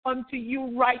witness unto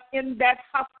you right in that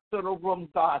hospital room,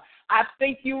 God. I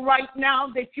thank you right now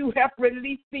that you have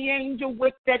released the angel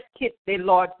with that kidney,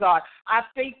 Lord God. I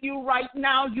thank you right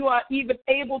now you are even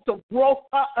able to grow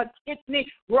her a kidney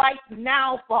right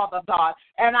now, Father God.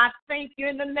 And I thank you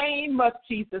in the name of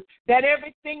Jesus that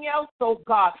everything else, oh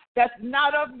God, that's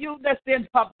not of you, that's in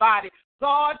her body,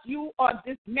 God, you are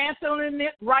dismantling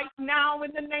it right now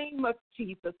in the name of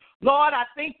Jesus. Lord, I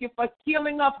thank you for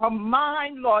healing of her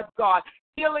mind, Lord God,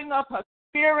 healing of her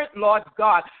spirit, Lord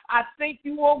God. I thank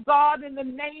you, oh God, in the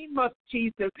name of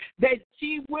Jesus, that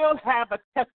she will have a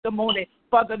testimony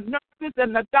for the nurses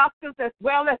and the doctors as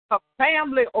well as her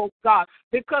family, oh God.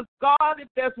 Because, God, if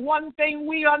there's one thing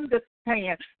we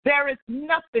understand, there is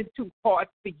nothing too hard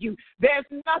for you. There's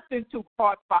nothing too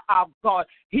hard for our God.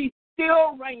 He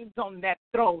still reigns on that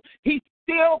throne. He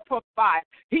still provides.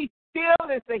 He still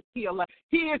is a healer.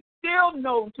 He is still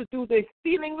known to do the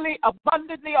exceedingly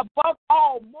abundantly above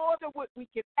all, more than what we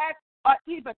can ask or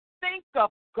even think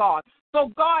of, God.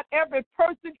 So, God, every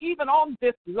person, even on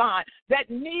this line, that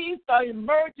needs an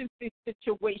emergency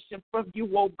situation from you,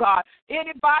 oh God,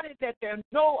 anybody that they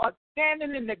know are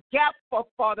standing in the gap for,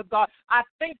 Father God, I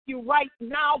thank you right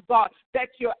now, God, that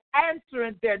you're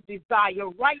answering their desire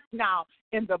right now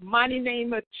in the mighty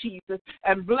name of Jesus.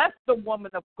 And bless the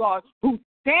woman of God who's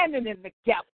standing in the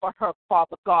gap for her,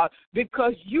 Father God,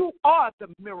 because you are the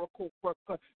miracle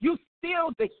worker. You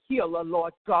still the healer,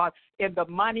 Lord God, in the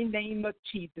mighty name of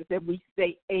Jesus. And we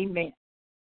say amen.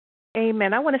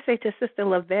 Amen. I want to say to Sister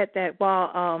Lavette that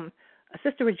while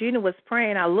Sister Regina was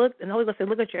praying, I looked, and the Holy Ghost said,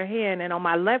 look at your hand. And on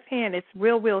my left hand, it's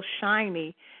real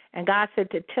shiny. And God said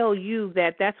to tell you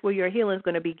that that's where your healing is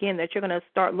going to begin, that you're going to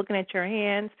start looking at your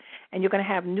hands, and you're going to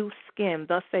have new skin.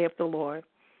 Thus saith the Lord.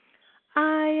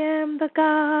 I am the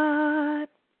God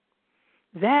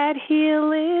that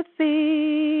healeth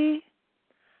thee.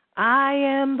 I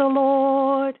am the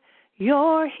Lord,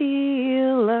 your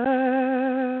healer.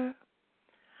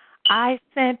 I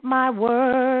sent my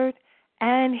word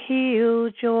and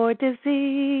healed your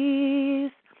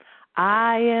disease.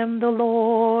 I am the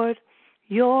Lord,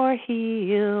 your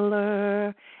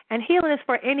healer. And healing is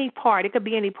for any part. It could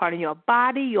be any part in your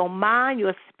body, your mind,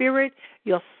 your spirit,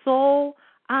 your soul.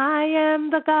 I am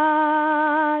the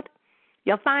God,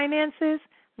 your finances,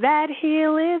 that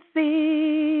healeth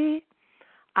thee.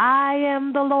 I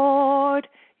am the Lord,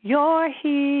 your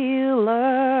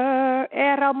healer.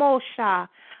 Eramosha.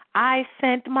 I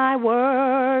sent my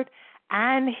word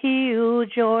and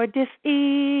healed your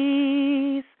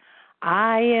disease.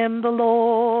 I am the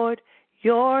Lord,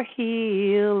 your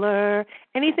healer.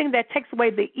 Anything that takes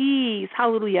away the ease,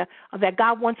 hallelujah, that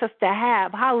God wants us to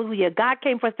have, hallelujah. God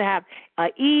came for us to have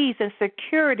ease and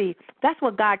security. That's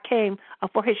what God came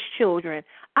for his children.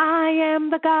 I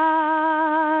am the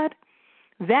God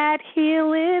that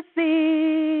healeth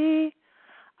thee.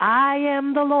 I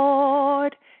am the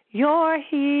Lord, your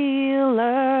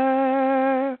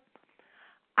healer.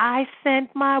 I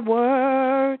sent my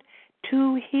word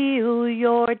to heal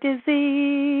your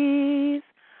disease.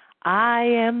 I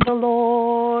am the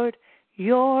Lord,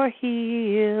 your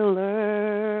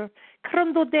healer.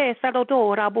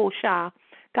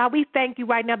 God, we thank you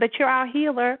right now that you're our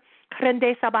healer.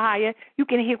 You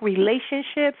can heal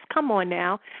relationships. Come on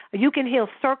now. You can heal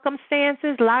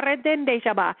circumstances.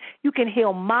 You can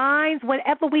heal minds.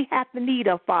 Whatever we have the need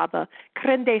of, Father,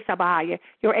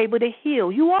 you're able to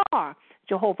heal. You are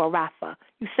Jehovah Rapha.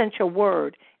 You sent your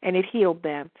word and it healed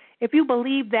them. If you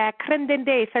believe that, can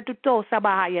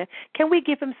we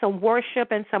give him some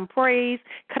worship and some praise?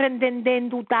 For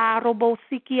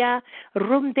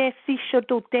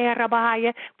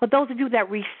those of you that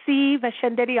receive of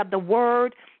the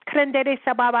word, in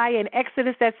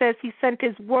Exodus that says he sent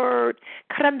his word.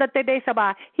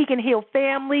 He can heal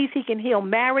families. He can heal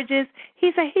marriages.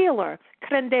 He's a healer.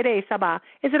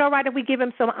 Is it all right if we give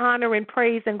him some honor and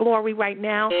praise and glory right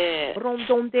now? Yes.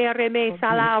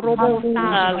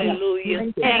 Hallelujah.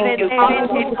 Thank you.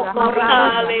 Hallelujah.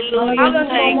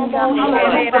 Thank you.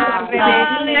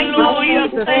 Hallelujah.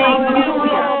 Thank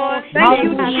you. Thank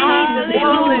you, Jesus.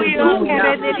 Hallelujah.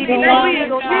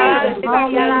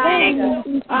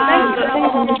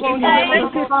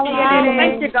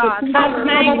 Thank you, God.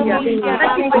 Thank you.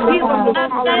 Thank you for healing us. Thank you, God. Thank you for blessing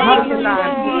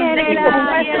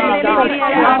us, God.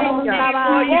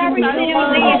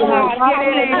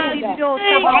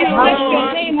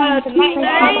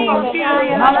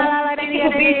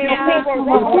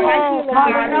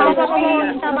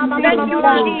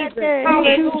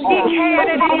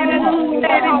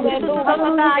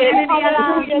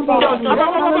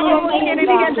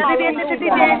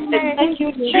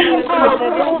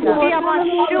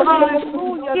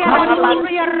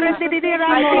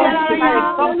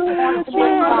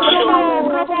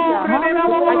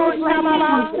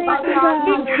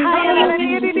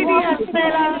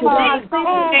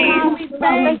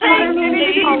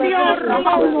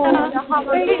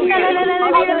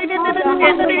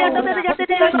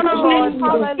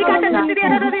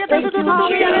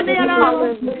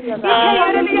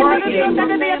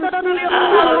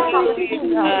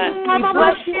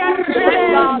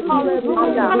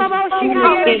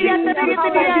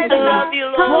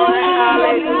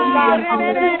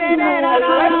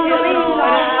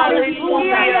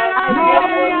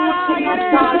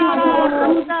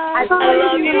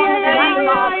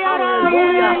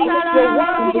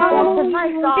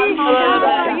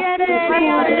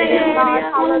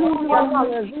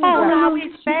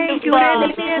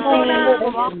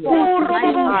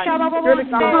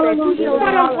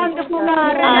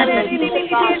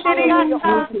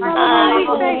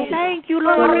 Thank you,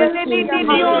 Lord.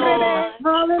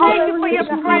 Thank you for your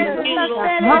presence.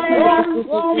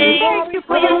 Thank you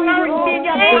for your mercy and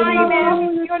your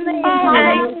kindness.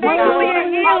 Thank you for your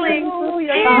healing.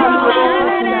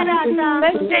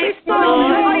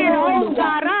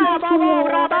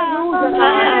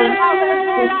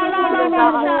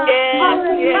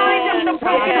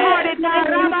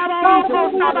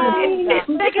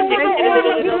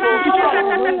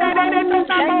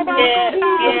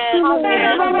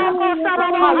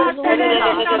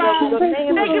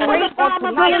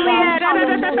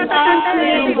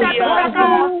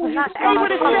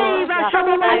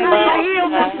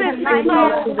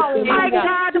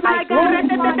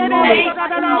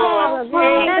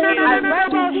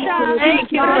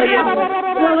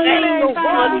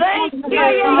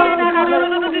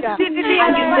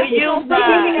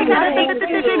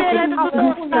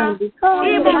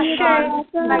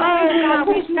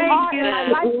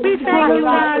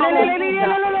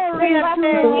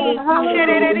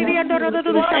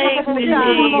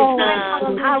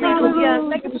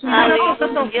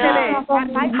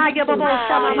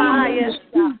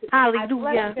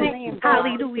 Hallelujah.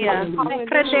 Hallelujah.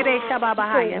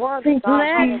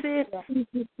 Blessed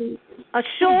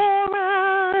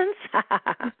assurance.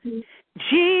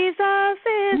 Jesus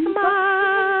is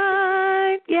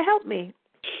mine. Yeah, help me.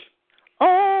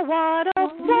 Oh, what a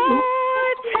foretaste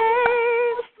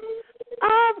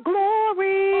of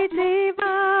glory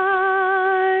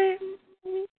divine,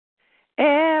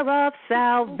 heir of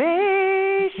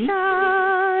salvation,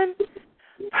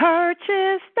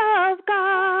 purchased of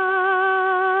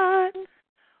God,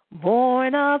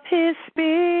 born of his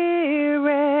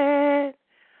Spirit,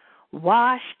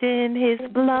 washed in his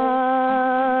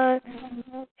blood.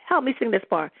 Help me sing this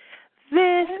part.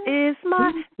 This is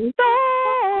my story.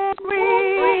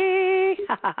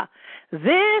 This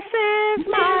is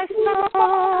my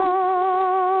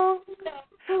song,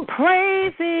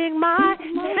 praising my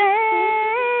Savior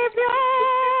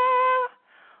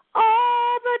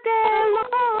all the day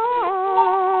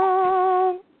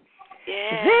long.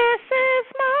 Yeah. This is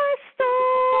my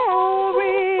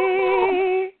story.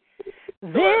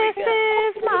 This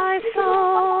is my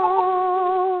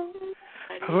song,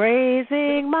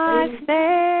 praising my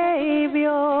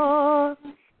Savior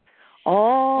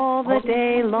all the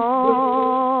day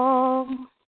long.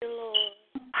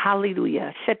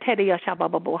 Hallelujah.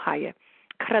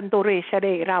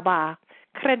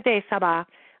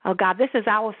 Oh, God, this is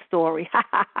our story.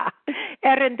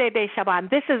 Erende Shaban.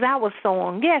 This is our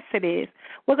song. Yes, it is.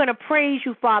 We're going to praise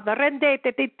you, Father. Rende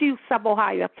te te tu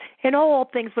sabohaya. In all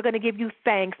things, we're going to give you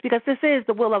thanks because this is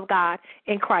the will of God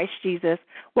in Christ Jesus.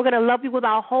 We're going to love you with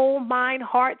our whole mind,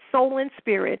 heart, soul, and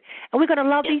spirit. And we're going to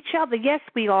love each other. Yes,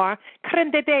 we are.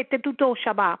 Krende te tu do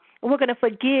shaba. And we're going to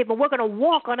forgive, and we're going to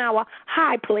walk on our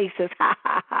high places.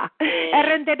 We're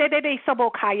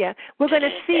going to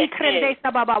see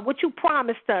what you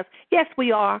promised us. Yes,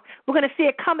 we are. We're going to see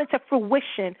it come into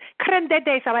fruition.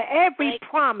 Every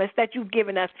promise that you've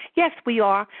given us. Yes, we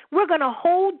are. We're going to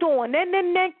hold on.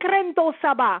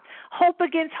 Hope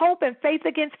against hope and faith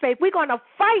against faith. We're going to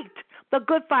fight the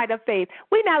good fight of faith.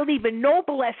 We're not leaving no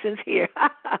blessings here.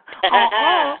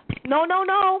 No.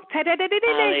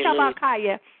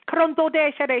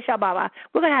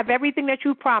 We're going to have everything that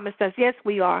you promised us. Yes,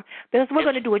 we are. Because we're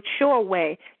going to do it your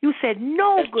way. You said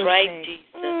no good thing.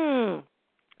 Jesus.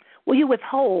 Will you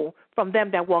withhold from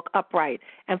them that walk upright?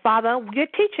 And, Father, you're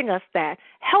teaching us that.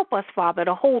 Help us, Father,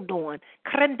 to hold on.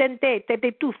 I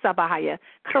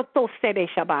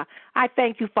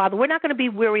thank you, Father. We're not going to be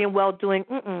weary in well-doing,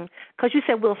 because you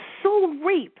said we'll soon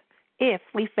reap if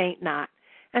we faint not.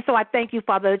 And so I thank you,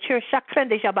 Father, that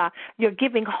you're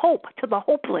giving hope to the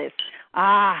hopeless.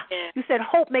 You said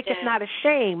hope makes us not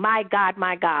ashamed. My God,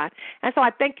 my God. And so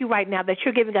I thank you right now that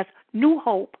you're giving us new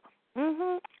hope,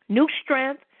 new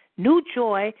strength, new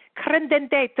joy, and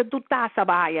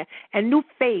new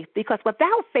faith, because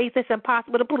without faith it's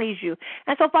impossible to please you.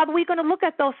 And so, Father, we're going to look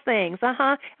at those things,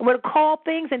 and we're going to call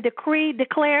things and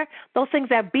declare those things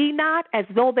that be not as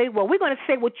though they were. We're going to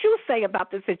say what you say about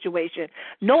the situation.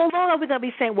 No longer are we going to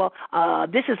be saying, well,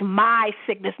 this is my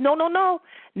sickness. No.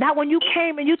 Not when you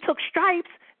came and you took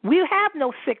stripes. We have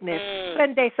no sickness.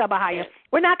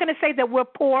 We're not going to say that we're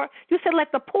poor. You said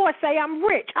let the poor say I'm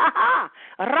rich.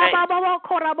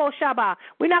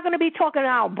 We're not going to be talking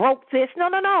about broke this.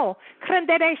 No.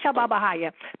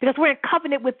 Because we're in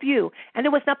covenant with you, and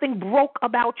there was nothing broke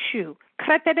about you.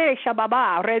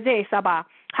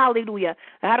 Hallelujah.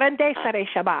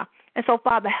 And so,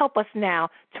 Father, help us now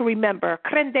to remember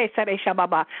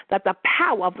that the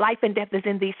power of life and death is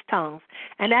in these tongues.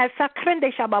 And as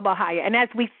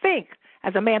we think,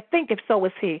 as a man thinketh, so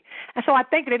is he. And so I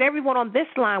think that everyone on this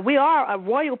line, we are a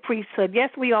royal priesthood. Yes,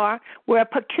 we are. We're a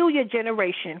peculiar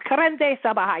generation.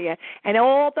 And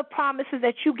all the promises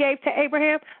that you gave to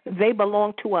Abraham, they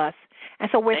belong to us.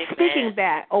 And so we're speaking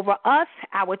that over us,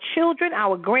 our children,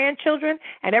 our grandchildren,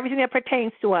 and everything that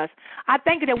pertains to us. I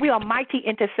thank you that we are mighty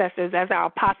intercessors, as our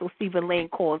Apostle Stephen Lane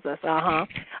calls us. I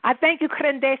thank you,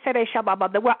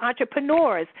 that we're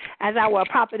entrepreneurs, as our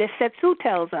prophetess Setsu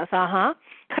tells us. And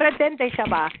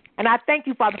I thank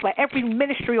you, Father, for every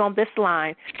ministry on this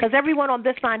line, because everyone on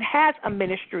this line has a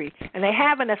ministry, and they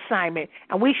have an assignment,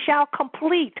 and we shall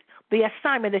complete the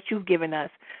assignment that you've given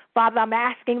us. Father, I'm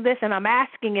asking this, and I'm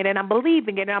asking it, and I'm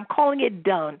believing it, and I'm calling it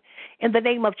done. In the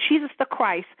name of Jesus the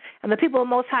Christ. And the people of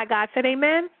Most High God said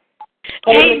amen?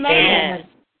 Amen.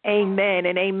 Amen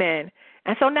and amen.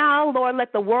 And so now, Lord,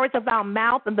 let the words of our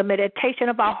mouth and the meditation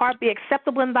of our heart be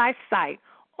acceptable in thy sight.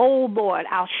 Oh, Lord,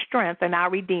 our strength and our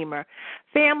Redeemer.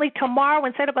 Family, tomorrow,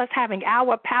 instead of us having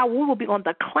our power, we will be on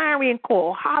the clarion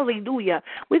call. Hallelujah.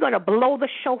 We're going to blow the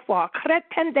shofar.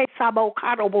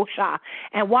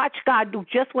 And watch God do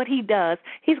just what he does.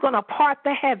 He's going to part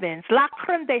the heavens. And I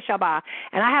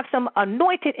have some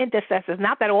anointed intercessors.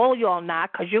 Not that all y'all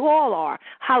not, because you all are.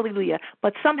 Hallelujah.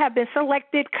 But some have been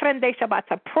selected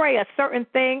to pray a certain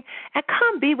thing and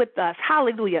come be with us.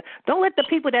 Hallelujah. Don't let the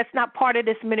people that's not part of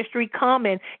this ministry come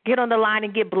and get on the line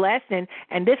and get blessed. And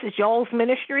this is y'all's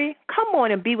ministry. Come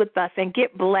on and be with us and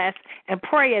get blessed and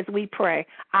pray as we pray.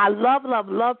 I love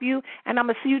you, and I'm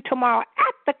going to see you tomorrow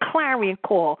at the clarion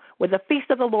call where the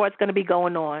feast of the Lord is going to be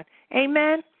going on.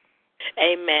 Amen?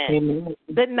 Amen.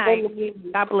 Good night.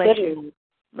 God bless you.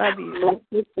 Love you. Love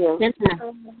you.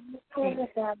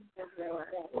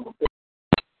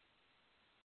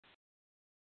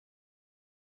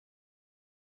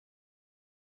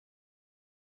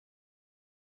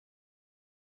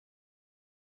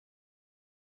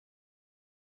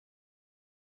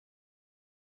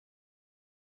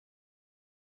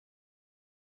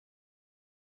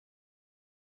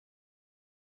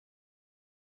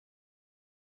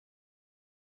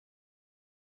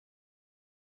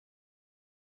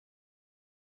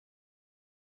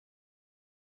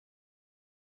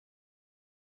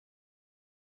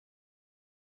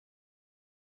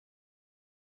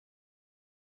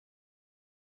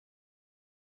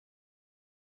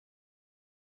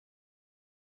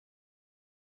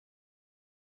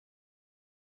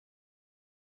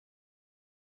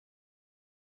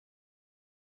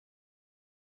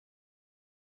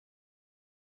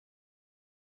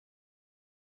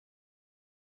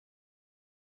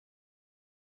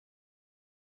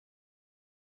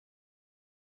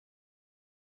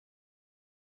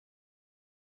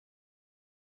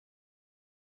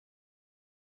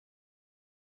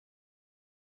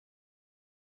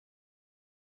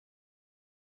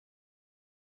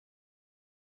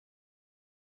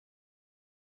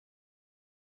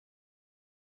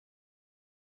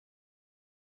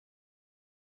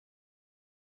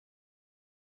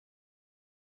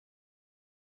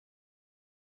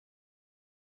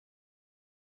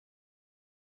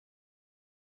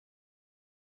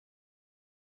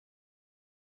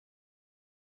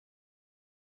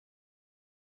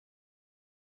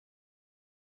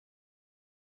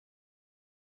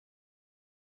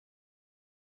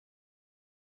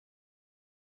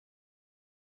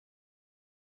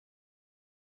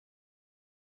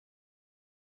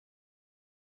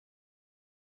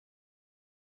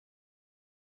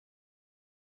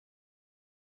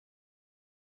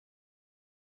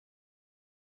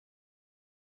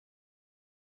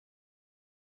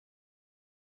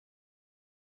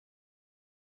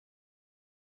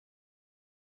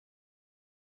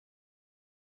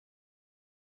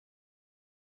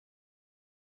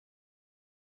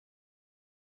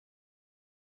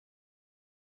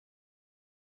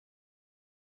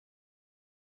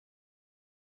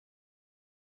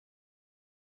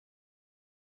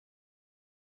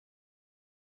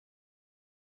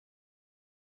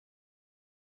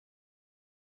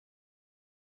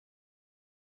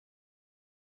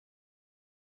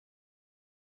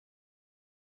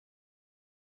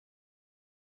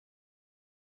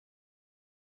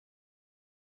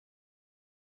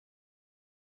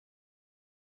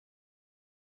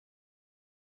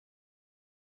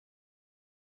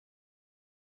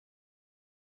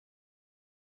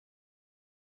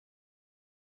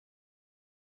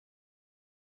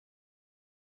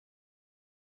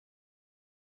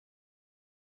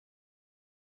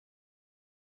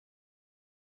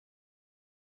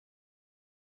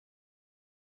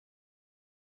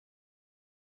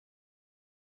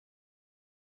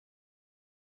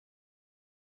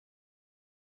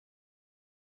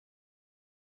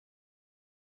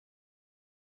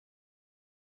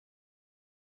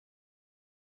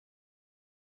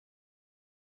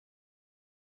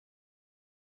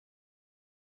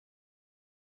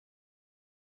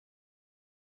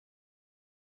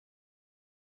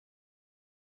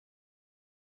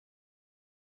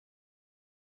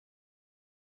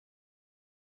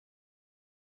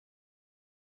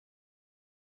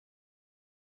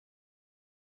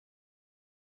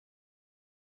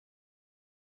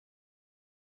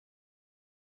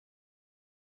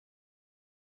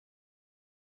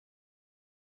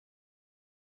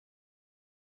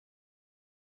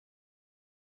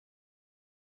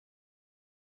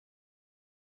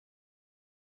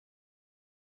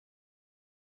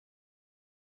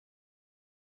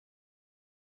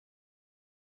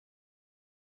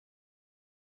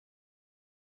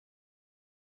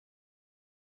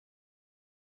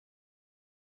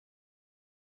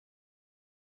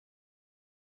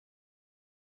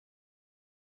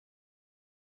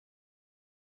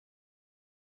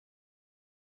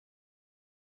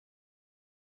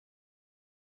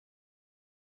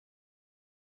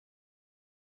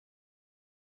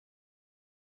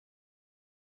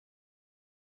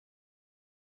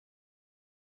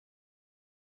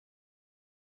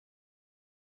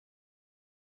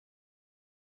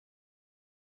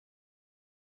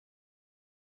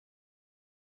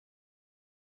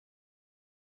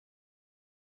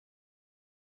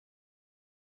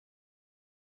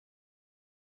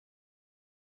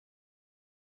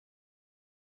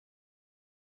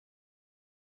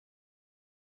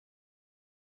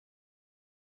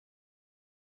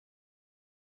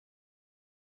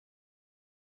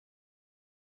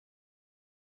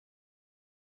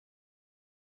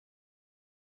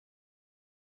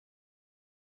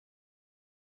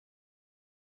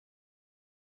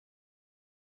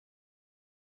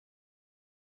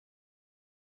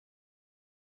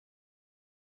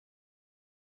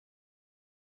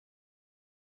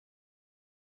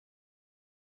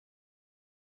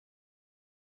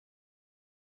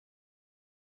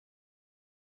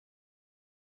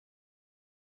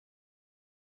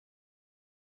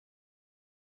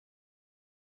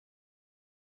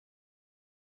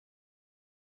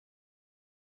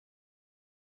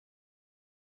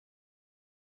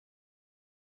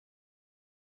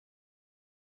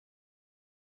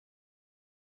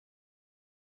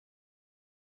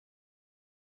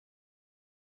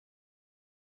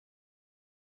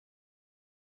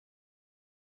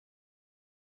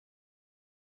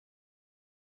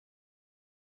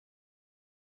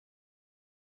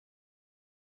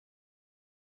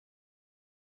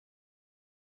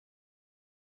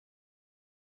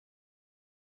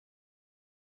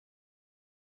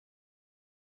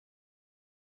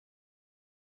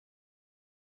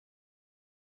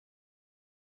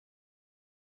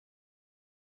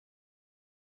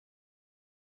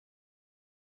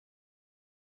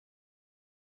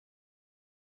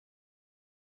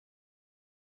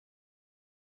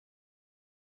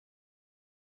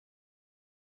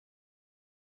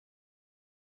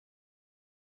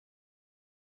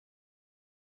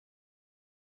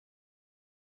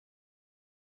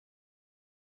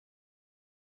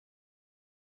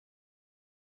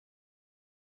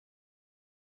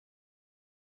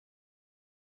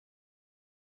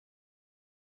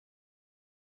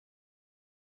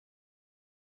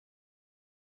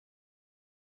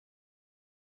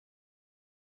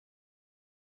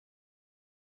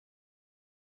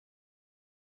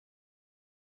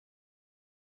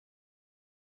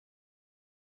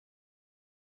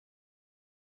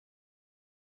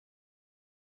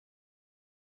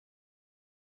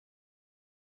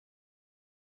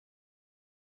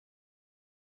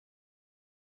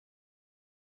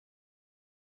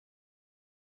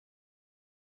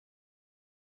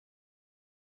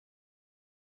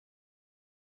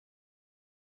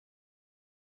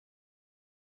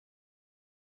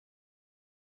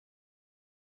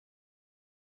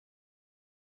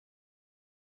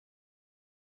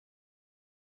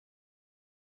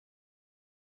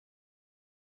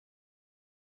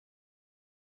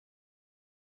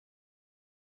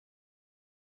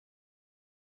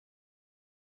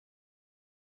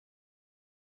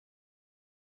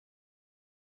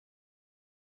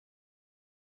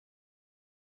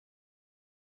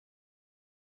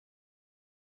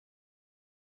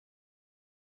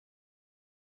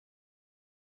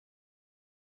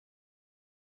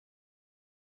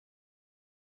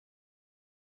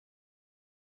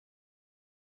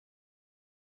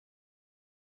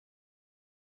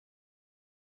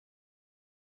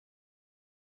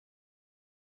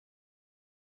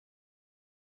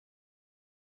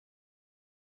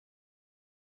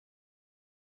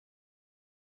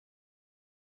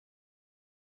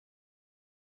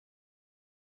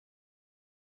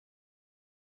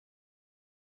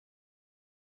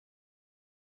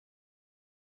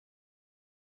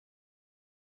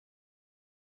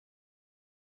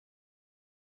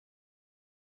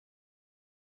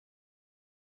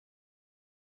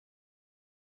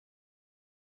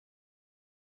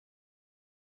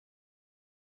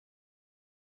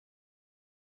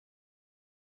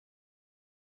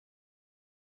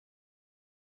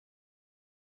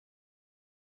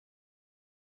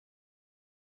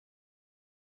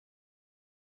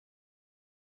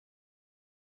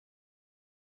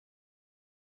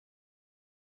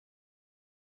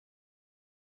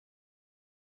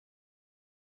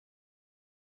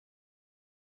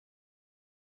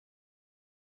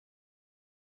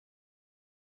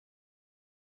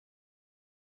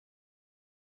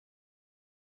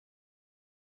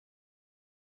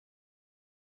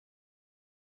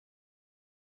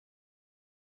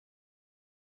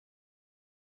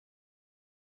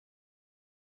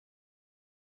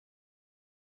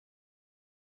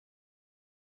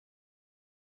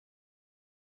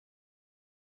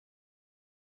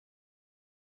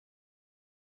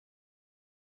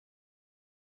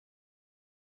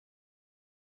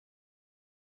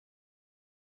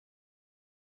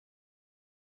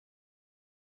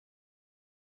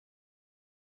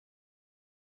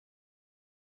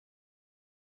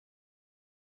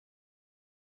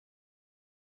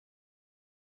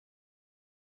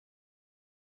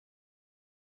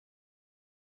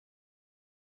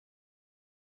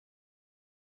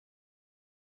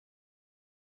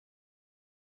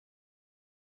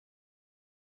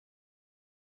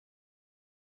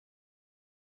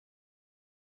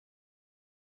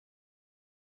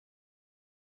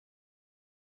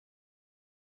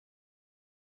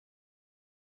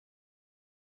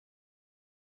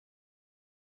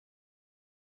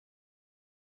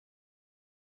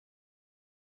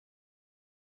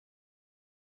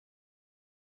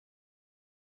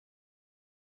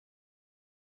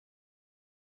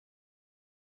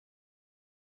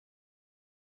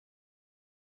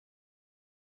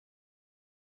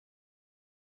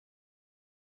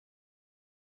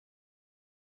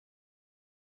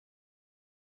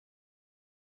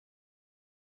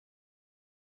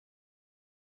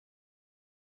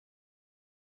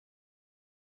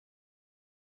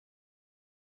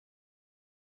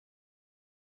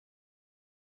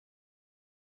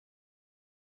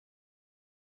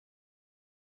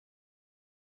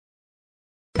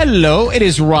 Hello, it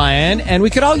is Ryan, and we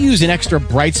could all use an extra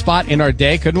bright spot in our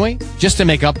day, couldn't we? Just to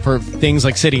make up for things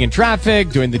like sitting in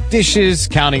traffic, doing the dishes,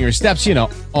 counting your steps, you know,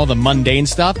 all the mundane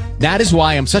stuff. That is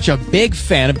why I'm such a big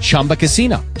fan of Chumba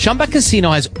Casino. Chumba Casino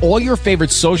has all your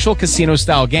favorite social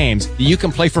casino-style games that you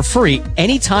can play for free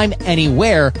anytime,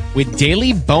 anywhere with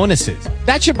daily bonuses.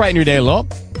 That should brighten your day a little.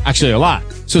 Actually, a lot.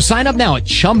 So sign up now at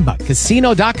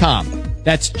ChumbaCasino.com.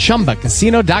 That's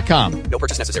ChumbaCasino.com. No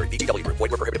purchase necessary. VGW Group.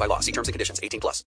 Void where prohibited by law. See terms and conditions. 18+.